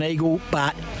 I'm an Eagle,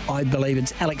 but I believe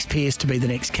it's Alex Pearce to be the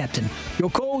next captain.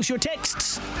 Your calls, your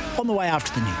texts, on the way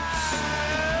after the news.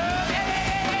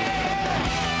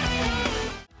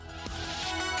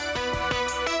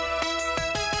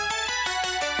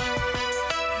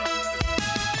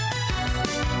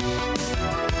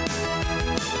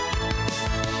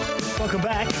 Welcome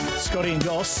back, Scotty and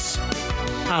Goss.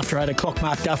 After 8 o'clock,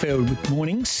 Mark Duffield with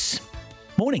mornings.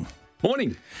 Morning.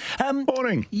 Morning.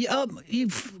 Morning.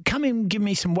 You've come in and given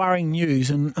me some worrying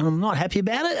news, and I'm not happy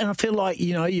about it. And I feel like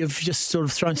you've just sort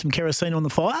of thrown some kerosene on the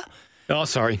fire. Oh,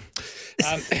 sorry.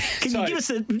 Can you give us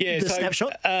the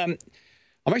snapshot? I'm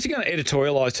actually going to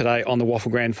editorialise today on the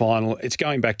Waffle Grand Final. It's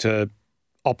going back to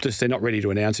Optus. They're not ready to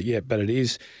announce it yet, but it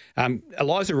is.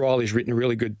 Eliza Riley's written a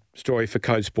really good story for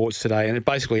Code Sports today, and it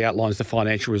basically outlines the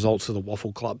financial results of the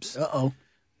Waffle clubs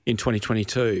in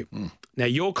 2022. Now,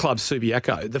 your club,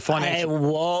 Subiaco, the financial... Hey,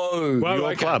 whoa.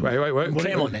 Your club. Wait.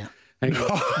 Come on now. Hang on.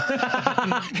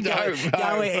 Go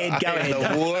ahead.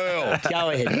 The world.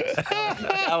 Go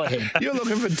ahead. You're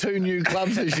looking for 2 new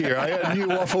clubs this year, are you? A new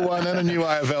Waffle one and a new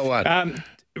AFL one.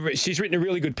 She's written a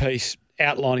really good piece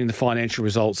outlining the financial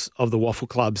results of the Waffle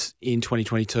clubs in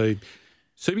 2022.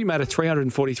 Subi made a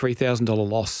 $343,000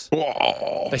 loss.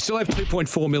 Whoa. They still have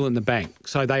 $2.4 million in the bank,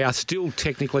 so they are still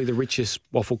technically the richest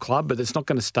Waffle club, but it's not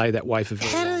going to stay that way for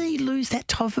very long. How do they lose that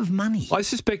type of money? I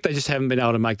suspect they just haven't been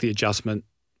able to make the adjustment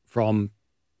from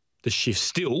the shift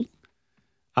still,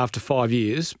 after 5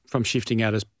 years, from shifting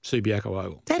out of Subiaco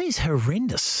Oval. That is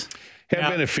horrendous. How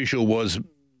beneficial was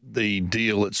the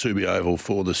deal at Subi Oval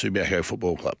for the Subiaco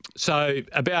Football Club? So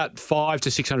about $500,000 to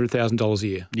 $600,000 a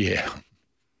year. Yeah.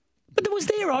 But it was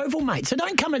their oval, mate. So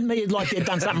don't come at me like they've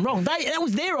done something wrong. That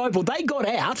was their oval. They got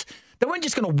out. They weren't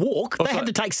just going to walk. They had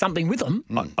to take something with them.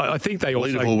 I think they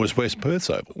also... Leaderville was West Perth's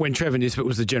oval. When Trevor Nisbet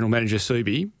was the general manager of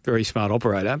Subi, very smart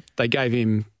operator, they gave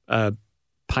him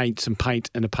some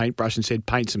paint and a paintbrush and said,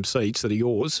 paint some seats that are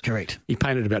yours. Correct. He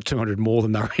painted about 200 more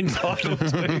than they were entitled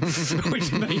to,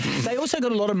 which means... They also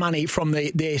got a lot of money from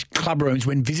their club rooms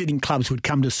when visiting clubs would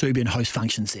come to Subi and host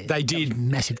functions there. They did.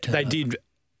 Massive turnover. They did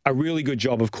a really good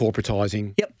job of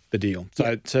corporatising the deal.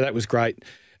 So that was great.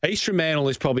 East Fremantle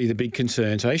is probably the big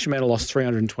concern. So East Fremantle lost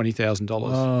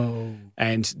 $320,000. Oh.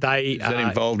 And they... Is that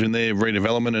involved in their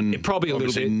redevelopment and probably a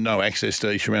little bit. No access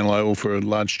to East Fremantle Oval for a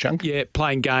large chunk? Yeah,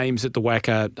 playing games at the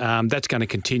WACA. That's going to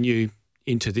continue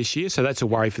into this year, so that's a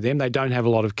worry for them. They don't have a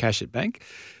lot of cash at bank.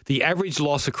 The average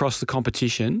loss across the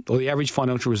competition, or the average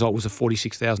financial result, was a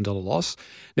 $46,000 loss.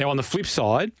 Now, on the flip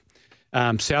side,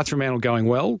 South Fremantle going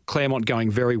well, Claremont going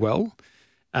very well.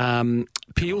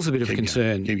 Peel's a bit of a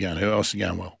concern. Keep going. Who else is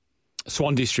going well?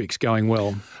 Swan District's going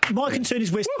well. My concern is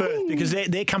West Perth because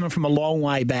they're coming from a long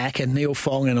way back, and Neil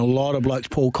Fong and a lot of blokes,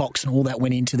 Paul Cox and all that,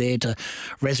 went into there to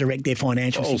resurrect their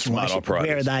financial situation.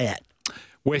 Where are they at?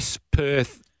 West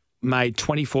Perth made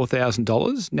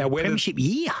 $24,000. Now, Premiership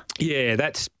year. Yeah,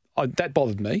 that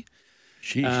bothered me.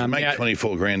 Jeez, you make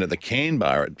 $24,000 at the Can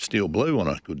Bar at Steel Blue on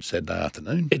a good Saturday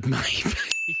afternoon. It may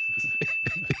be.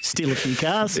 Steal a few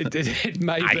cars. It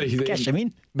may be that, cash them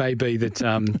in. May be that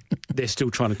they're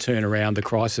still trying to turn around the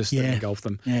crisis that engulfed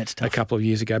them a couple of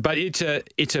years ago. But it's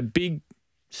a big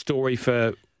story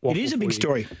for Waffle. It is a big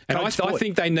story. And I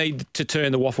think they need to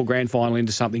turn the Waffle Grand Final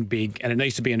into something big, and it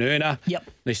needs to be an earner. Yep.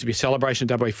 It needs to be a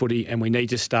celebration of WA footy, and we need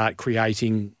to start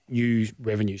creating new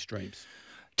revenue streams.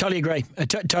 Totally agree.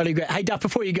 Totally agree. Hey, Duff,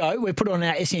 before you go, we've put on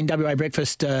our SENWA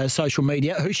Breakfast social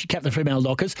media. Who should captain the Fremantle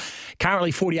Dockers?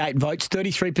 Currently 48 votes,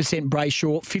 33%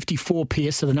 Brayshaw, 54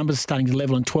 Pearce, so the numbers are starting to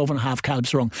level, and 12.5 Caleb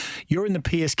Serong. You're in the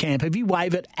Pearce camp. Have you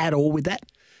wavered at all with that?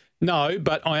 No,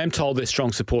 but I am told there's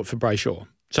strong support for Brayshaw.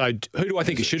 So who do I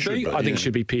think it should be? I think it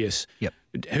should be Pearce. Yep.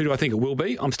 Who do I think it will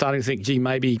be? I'm starting to think,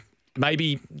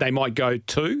 maybe they might go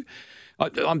two.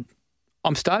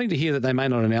 I'm starting to hear that they may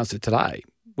not announce it today,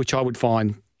 which I would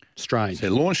find strange. They're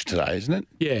launched today, isn't it?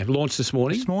 Yeah, launched this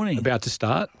morning. About to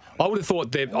start. I would have thought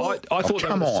they've... I thought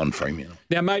come on, Fremantle.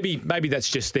 Now, maybe that's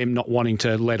just them not wanting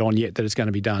to let on yet that it's going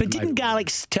to be done. But didn't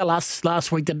Garlics tell us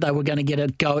last week that they were going to get a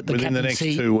go at the within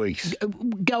captaincy? the next 2 weeks.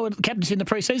 Go at captaincy in the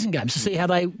pre-season games to see how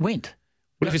they went.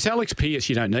 Well, if it's Alex Pearce,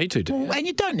 you don't need to, do you? And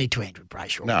you don't need to Andrew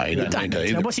Brayshaw. No, you don't need to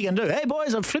either. Now, what's he going to do? Hey,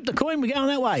 boys, I've flipped the coin. We're going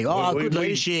that way. Good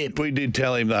leadership. We did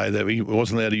tell him, though, that he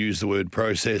wasn't allowed to use the word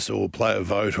process or play a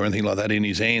vote or anything like that in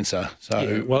his answer.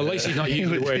 So, well, at least he's not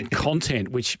using the word content,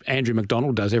 which Andrew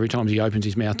McDonald does every time he opens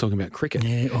his mouth talking about cricket.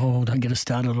 Yeah, don't get us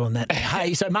started on that.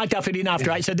 Hey, so Mark Duffett in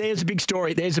after 8. So there's a big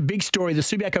story. The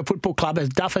Subiaco Football Club, as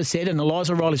Duff has said, and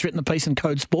Eliza Riley's written the piece in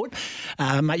Code Sport.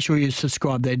 Make sure you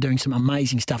subscribe. They're doing some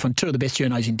amazing stuff on two of the best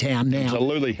journos in town now.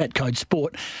 Absolutely. At Code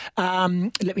Sport.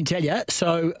 Let me tell you,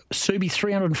 so Subi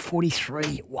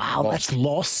 343. Wow, that's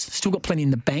loss. Still got plenty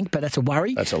in the bank, but that's a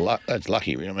worry. That's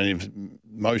lucky. I mean, if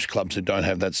most clubs who don't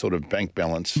have that sort of bank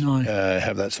balance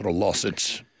have that sort of loss,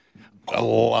 it's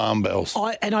alarm bells.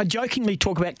 I jokingly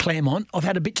talk about Claremont. I've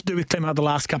had a bit to do with Claremont the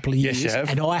last couple of years. Yes, you have.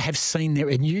 And I have seen there,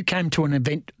 and you came to an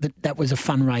event that was a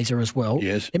fundraiser as well.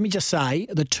 Yes. Let me just say,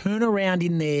 the turnaround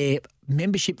in their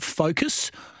membership focus,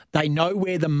 they know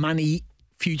where the money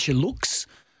future looks.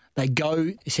 They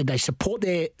said they support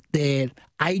their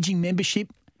ageing membership.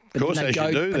 Of course they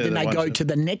should do. But then they go to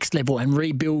the next level and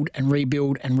rebuild and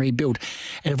rebuild and rebuild.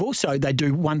 And they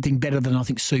do one thing better than I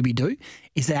think Subi do,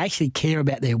 is they actually care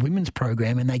about their women's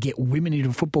program and they get women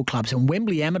into football clubs. And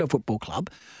Wembley Amateur Football Club,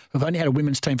 who've only had a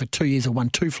women's team for 2 years, have won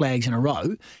 2 flags in a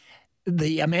row.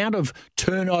 The amount of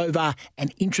turnover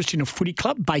and interest in a footy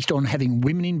club based on having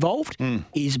women involved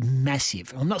is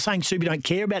massive. I'm not saying Subi don't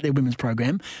care about their women's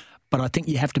program, but I think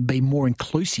you have to be more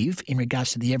inclusive in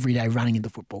regards to the everyday running of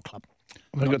the football club.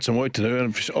 They've got some work to do,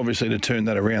 and obviously to turn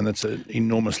that around, that's an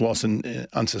enormous loss and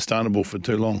unsustainable for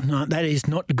too long. No, that is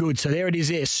not good. So there it is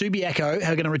there. Subiaco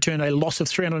are going to return a loss of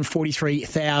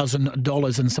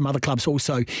 $343,000, and some other clubs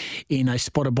also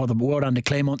spotted by the world under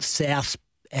Claremont, South,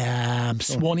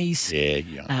 Swannies.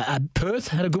 Yeah. Perth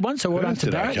had a good one, so well done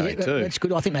to Barrett. Okay too. That's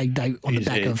good. I think they on the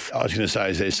back of... I was going to say,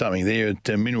 is there something there at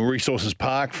Mineral Resources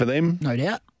Park for them? No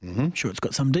doubt. Mm-hmm. Sure, it's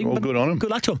got some ding. Well, good on them.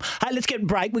 Good luck to them. Hey, let's get a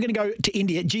break. We're going to go to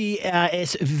India.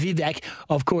 GS Vivek,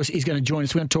 of course, is going to join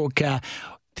us. We're going to talk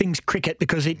things cricket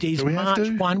because it is March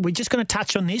 1. We're just going to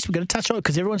touch on this. We're going to touch on it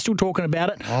because everyone's still talking about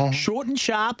it. Oh. Short and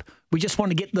sharp. We just want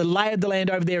to get the lay of the land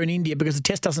over there in India because the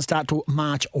test doesn't start till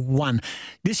March 1.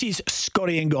 This is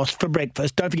Scotty and Goss for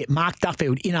breakfast. Don't forget Mark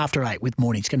Duffield in after 8 with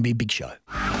Morning. It's going to be a big show.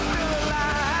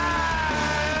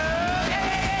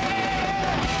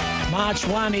 March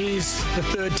 1 is the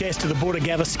third test of the Border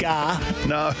Gavaskar.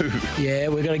 No. Yeah,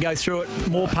 we're going to go through it.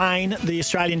 More pain. The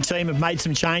Australian team have made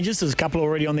some changes. There's a couple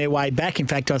already on their way back. In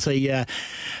fact, I see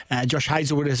Josh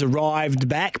Hazlewood has arrived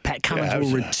back. Pat Cummins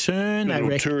will return. A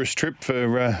little tourist trip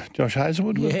for Josh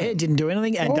Hazlewood. Yeah, didn't do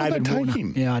anything. And Why David would they Warner. take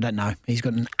him? Yeah, I don't know. He's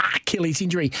got an Achilles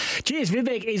injury. Cheers,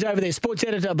 Vivek is over there, sports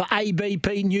editor of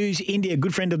ABP News India,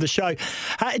 good friend of the show.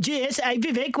 Cheers,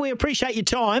 Vivek, we appreciate your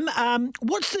time.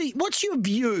 What's your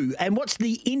view and what's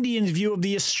the Indians' view of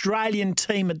the Australian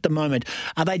team at the moment?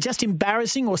 Are they just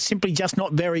embarrassing or simply just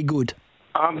not very good?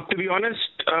 To be honest,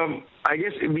 I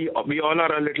guess we all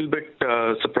are a little bit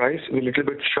surprised, we're a little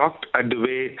bit shocked at the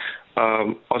way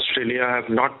Australia have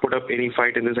not put up any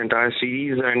fight in this entire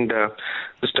series, and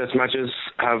the test matches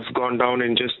have gone down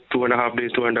in just 2.5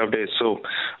 days. So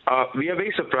we are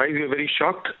very surprised, we are very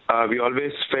shocked. We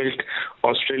always felt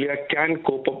Australia can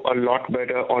cope up a lot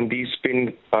better on these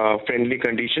spin-friendly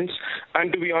conditions.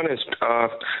 And to be honest,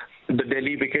 the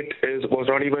Delhi wicket was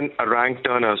not even a rank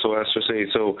turner, so as to say.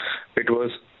 So it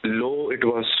was low, it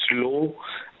was slow,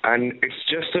 and it's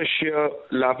just a sheer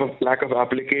lack of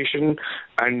application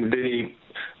and the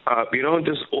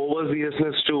this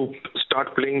overzealousness to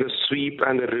start playing the sweep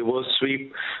and the reverse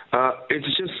sweep.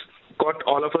 It's just got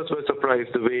all of us by surprise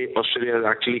the way Australia has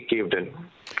actually caved in.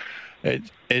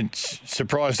 It's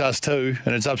surprised us too,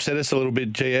 and it's upset us a little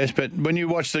bit, GS. But when you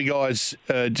watch the guys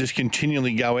just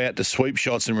continually go out to sweep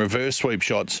shots and reverse sweep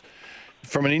shots,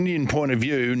 from an Indian point of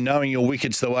view, knowing your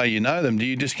wickets the way you know them, do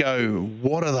you just go,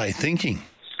 what are they thinking?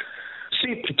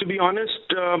 See, to be honest,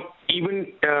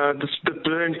 even the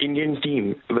present Indian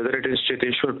team, whether it is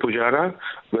Cheteshwar Pujara,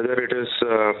 whether it is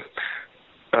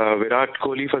Virat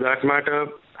Kohli for that matter,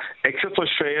 except for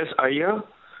Shreyas Iyer,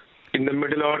 in the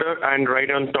middle order and right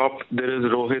on top there is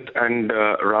Rohit and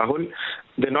Rahul.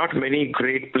 There are not many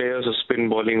great players of spin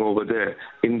bowling over there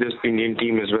in this Indian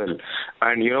team as well.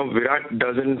 And Virat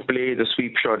doesn't play the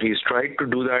sweep shot. He's tried to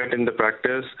do that in the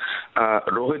practice.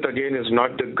 Rohit again is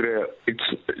not the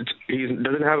he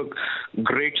doesn't have a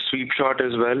great sweep shot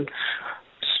as well.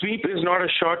 Sweep is not a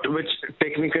shot which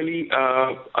technically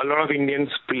a lot of Indians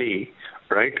play,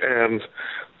 right? And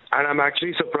I'm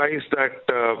actually surprised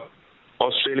that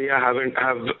Australia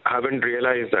haven't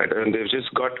realized that, and they've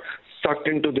just got sucked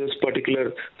into this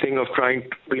particular thing of try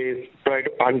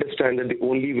to understand that the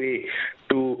only way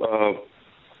to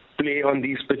play on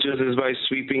these pitches is by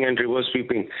sweeping and reverse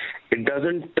sweeping. It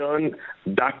doesn't turn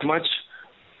that much.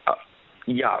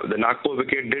 The Nagpur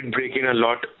wicket did break in a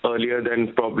lot earlier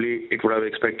than probably it would have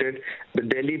expected. The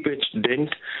Delhi pitch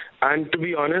didn't, and to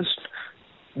be honest,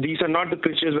 these are not the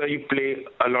pitches where you play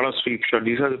a lot of sweep shot.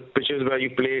 These are the pitches where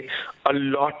you play a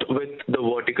lot with the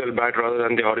vertical bat rather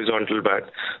than the horizontal bat.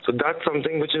 So that's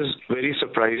something which is very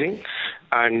surprising.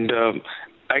 And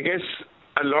I guess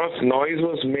a lot of noise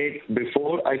was made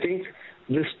before. I think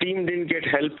this team didn't get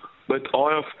help with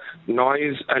all of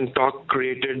noise and talk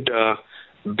created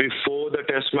before the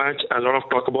test match. A lot of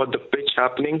talk about the pitch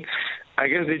happening. I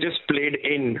guess they just played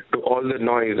in to all the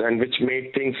noise, and which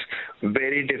made things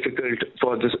very difficult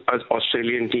for this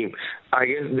Australian team. I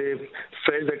guess they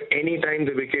felt that any time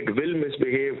the wicket will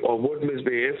misbehave or would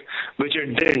misbehave, which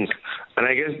it didn't. And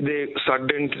I guess they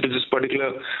sucked into this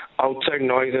particular outside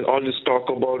noise and all this talk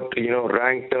about,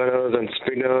 rank turners and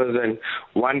spinners and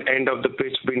one end of the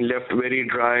pitch being left very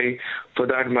dry for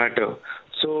that matter.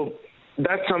 So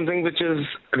that's something which has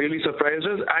really surprised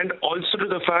us, and also to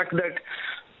the fact that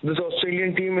this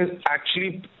Australian team is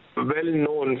actually well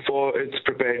known for its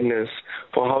preparedness,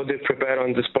 for how they prepare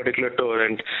on this particular tour.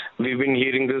 And we've been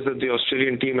hearing this, that the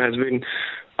Australian team has been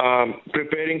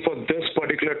preparing for this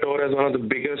particular tour as one of the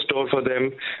biggest tour for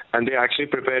them, and they're actually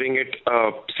preparing it,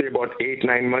 say, about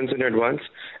 8-9 months in advance.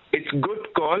 It's a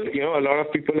good call. A lot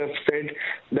of people have said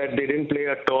that they didn't play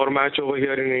a tour match over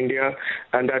here in India,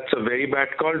 and that's a very bad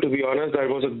call. To be honest, that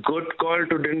was a good call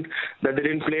that they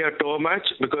didn't play a tour match,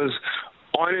 because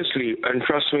honestly, and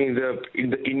trust me, the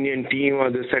Indian team or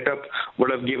the setup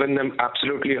would have given them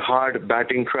absolutely hard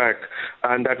batting track,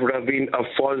 and that would have been a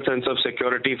false sense of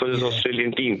security for this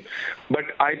Australian team. But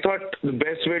I thought the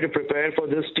best way to prepare for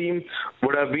this team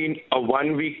would have been a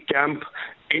 1-week camp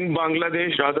in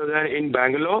Bangladesh rather than in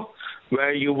Bangalore,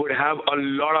 where you would have a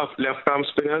lot of left-arm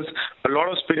spinners, a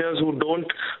lot of spinners who don't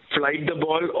flight the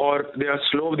ball or they are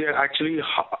slow. They are actually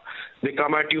They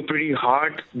come at you pretty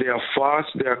hard. They are fast.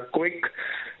 They are quick.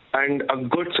 And a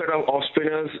good set of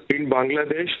off-spinners in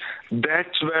Bangladesh.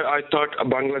 That's where I thought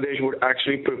Bangladesh would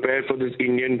actually prepare for this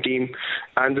Indian team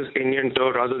and this Indian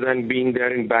tour rather than being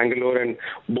there in Bangalore and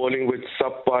bowling with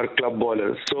subpar club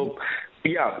bowlers. So,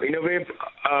 yeah, in a way,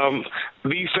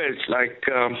 we felt like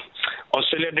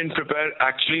Australia didn't prepare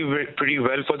actually pretty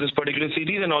well for this particular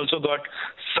series and also got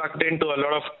sucked into a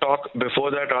lot of talk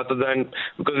before that rather than...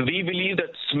 Because we believe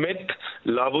that Smith,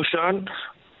 Labuschagne,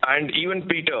 and even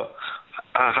Peter...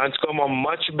 Hanscom are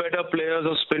much better players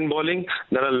of spin bowling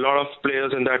than a lot of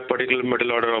players in that particular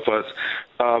middle order of us.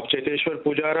 Cheteshwar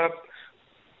Pujara,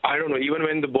 I don't know, even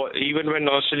when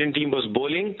the Australian team was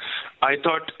bowling, I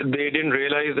thought they didn't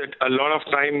realize that a lot of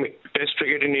time Test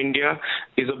cricket in India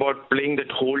is about playing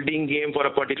that holding game for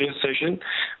a particular session.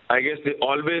 I guess they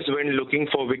always went looking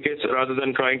for wickets rather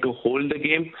than trying to hold the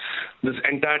game. This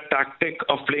entire tactic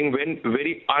of playing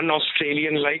very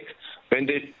un-Australian-like, when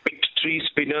they picked 3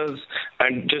 spinners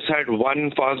and just had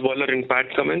one fast bowler in Pat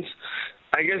Cummins.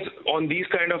 I guess on these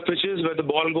kind of pitches where the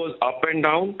ball goes up and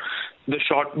down, the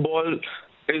short ball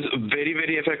is very,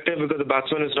 very effective because the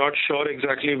batsman is not sure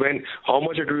exactly how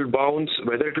much it will bounce,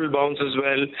 whether it will bounce as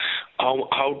well,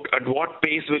 at what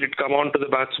pace will it come on to the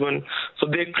batsman. So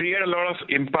they create a lot of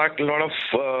impact, a lot of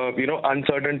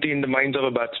uncertainty in the minds of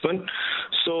a batsman.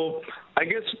 So I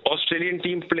guess Australian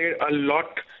team played a lot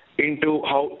into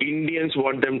how Indians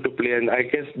want them to play, and I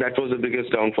guess that was the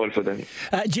biggest downfall for them.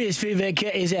 GS Vivek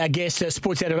is our guest,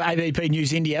 sports editor of ABP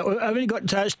News India. I've only got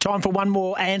time for one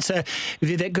more answer,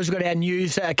 Vivek, because we've got our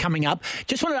news coming up.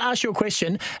 Just wanted to ask you a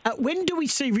question. When do we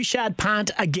see Rishabh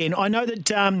Pant again? I know that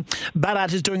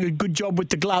Bharat is doing a good job with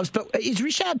the gloves, but is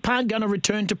Rishabh Pant going to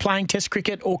return to playing Test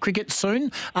cricket or cricket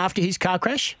soon after his car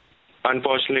crash?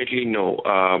 Unfortunately, no.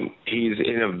 He's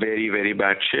in a very, very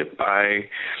bad shape.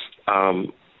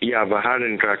 I've had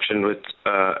an interaction with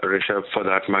Rishabh for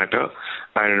that matter,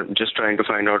 and just trying to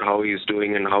find out how he's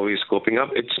doing and how he's coping up.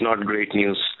 It's not great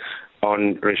news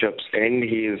on Rishabh's end.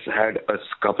 He's had a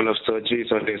couple of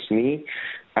surgeries on his knee,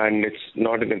 and it's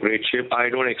not in a great shape. I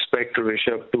don't expect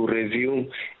Rishabh to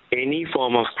resume any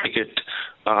form of cricket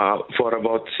for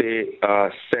about, say,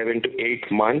 7 to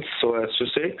 8 months, so as to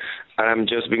say. And I'm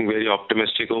just being very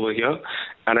optimistic over here.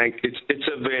 And it's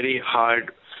a very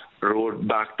hard road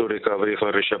back to recovery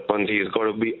for Rishabh Pant. He's got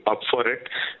to be up for it.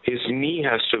 His knee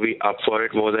has to be up for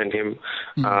it more than him,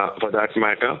 for that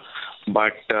matter.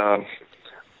 But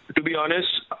to be honest,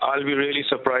 I'll be really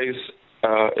surprised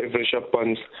if Rishabh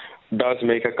Pant does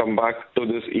make a comeback to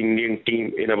this Indian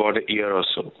team in about a year or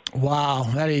so. Wow,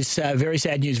 that is very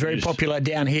sad news. Very popular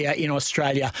down here in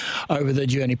Australia over the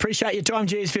journey. Appreciate your time,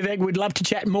 GS Vivek. We'd love to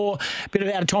chat more. Bit of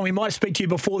out of time. We might speak to you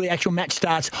before the actual match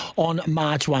starts on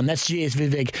March 1. That's GS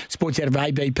Vivek, sports editor of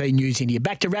ABP News India.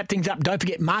 Back to wrap things up. Don't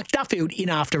forget Mark Duffield in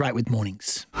After 8 with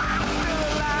Mornings.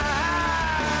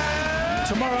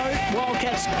 Tomorrow,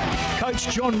 Wildcats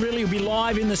coach John Rillie will be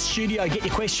live in the studio. Get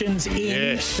your questions in.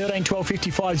 Yes. 13 12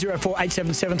 55 04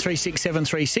 877 736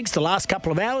 736. The last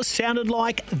couple of hours sounded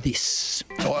like this.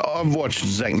 I've watched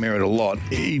Zach Merritt a lot.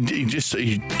 He's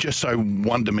just so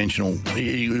one-dimensional.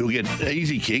 He'll get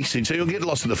easy kicks. So he'll get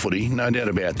lost in the footy, no doubt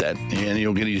about that. And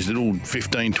he'll get his little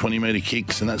 15, 20-metre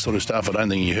kicks and that sort of stuff. I don't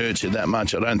think he hurts you that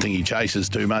much. I don't think he chases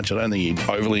too much. I don't think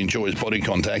he overly enjoys body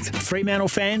contact. Fremantle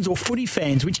fans or footy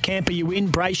fans, which camp are you in?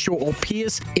 Brayshaw or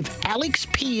Pearce? If Alex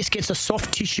Pearce gets a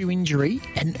soft tissue injury,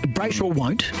 and Brayshaw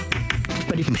won't,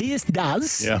 but if Pearce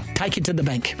does, take it to the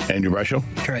bank. Andrew Brayshaw?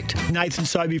 Correct. Nathan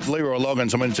Sobey. Leroy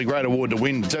Loggins, I mean, it's a great award to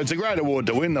win. So it's a great award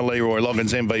to win the Leroy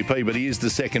Loggins MVP, but he is the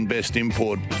second best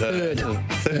import. Third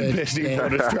best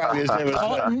import Australia's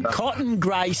ever seen. Cotton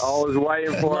Grace. I was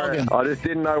waiting for it. I just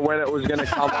didn't know when it was going to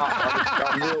come up.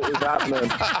 I knew it was happening.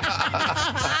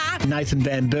 Nathan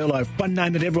Van Berlo. One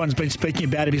name that everyone's been speaking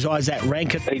about is Isaac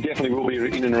Rankin. He definitely will be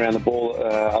in and around the ball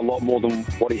a lot more than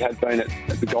what he had been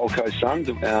at the Gold Coast Suns,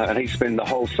 and he spent the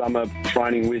whole summer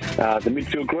training with the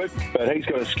midfield group, but he's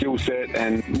got a skill set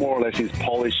and more or less his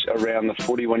polish around the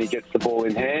footy when he gets the ball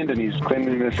in hand, and his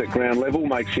cleanliness at ground level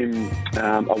makes him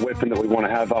a weapon that we want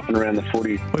to have up and around the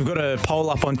footy. We've got a poll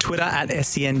up on Twitter at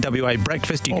SCNWA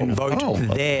Breakfast. You can vote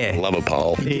there. Love a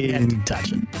poll.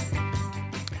 Touch it.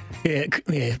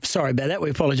 Yeah, sorry about that.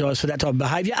 We apologise for that type of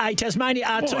behaviour. Tasmania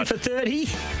are 2 for 30.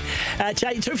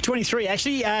 2 for 23,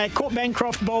 actually. Court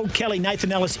Bancroft, bowled Kelly.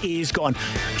 Nathan Ellis is gone.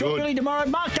 John Rillie tomorrow.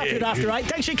 Mark Duffield after 8.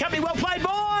 Thanks for your company. Well played,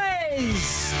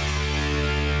 boys.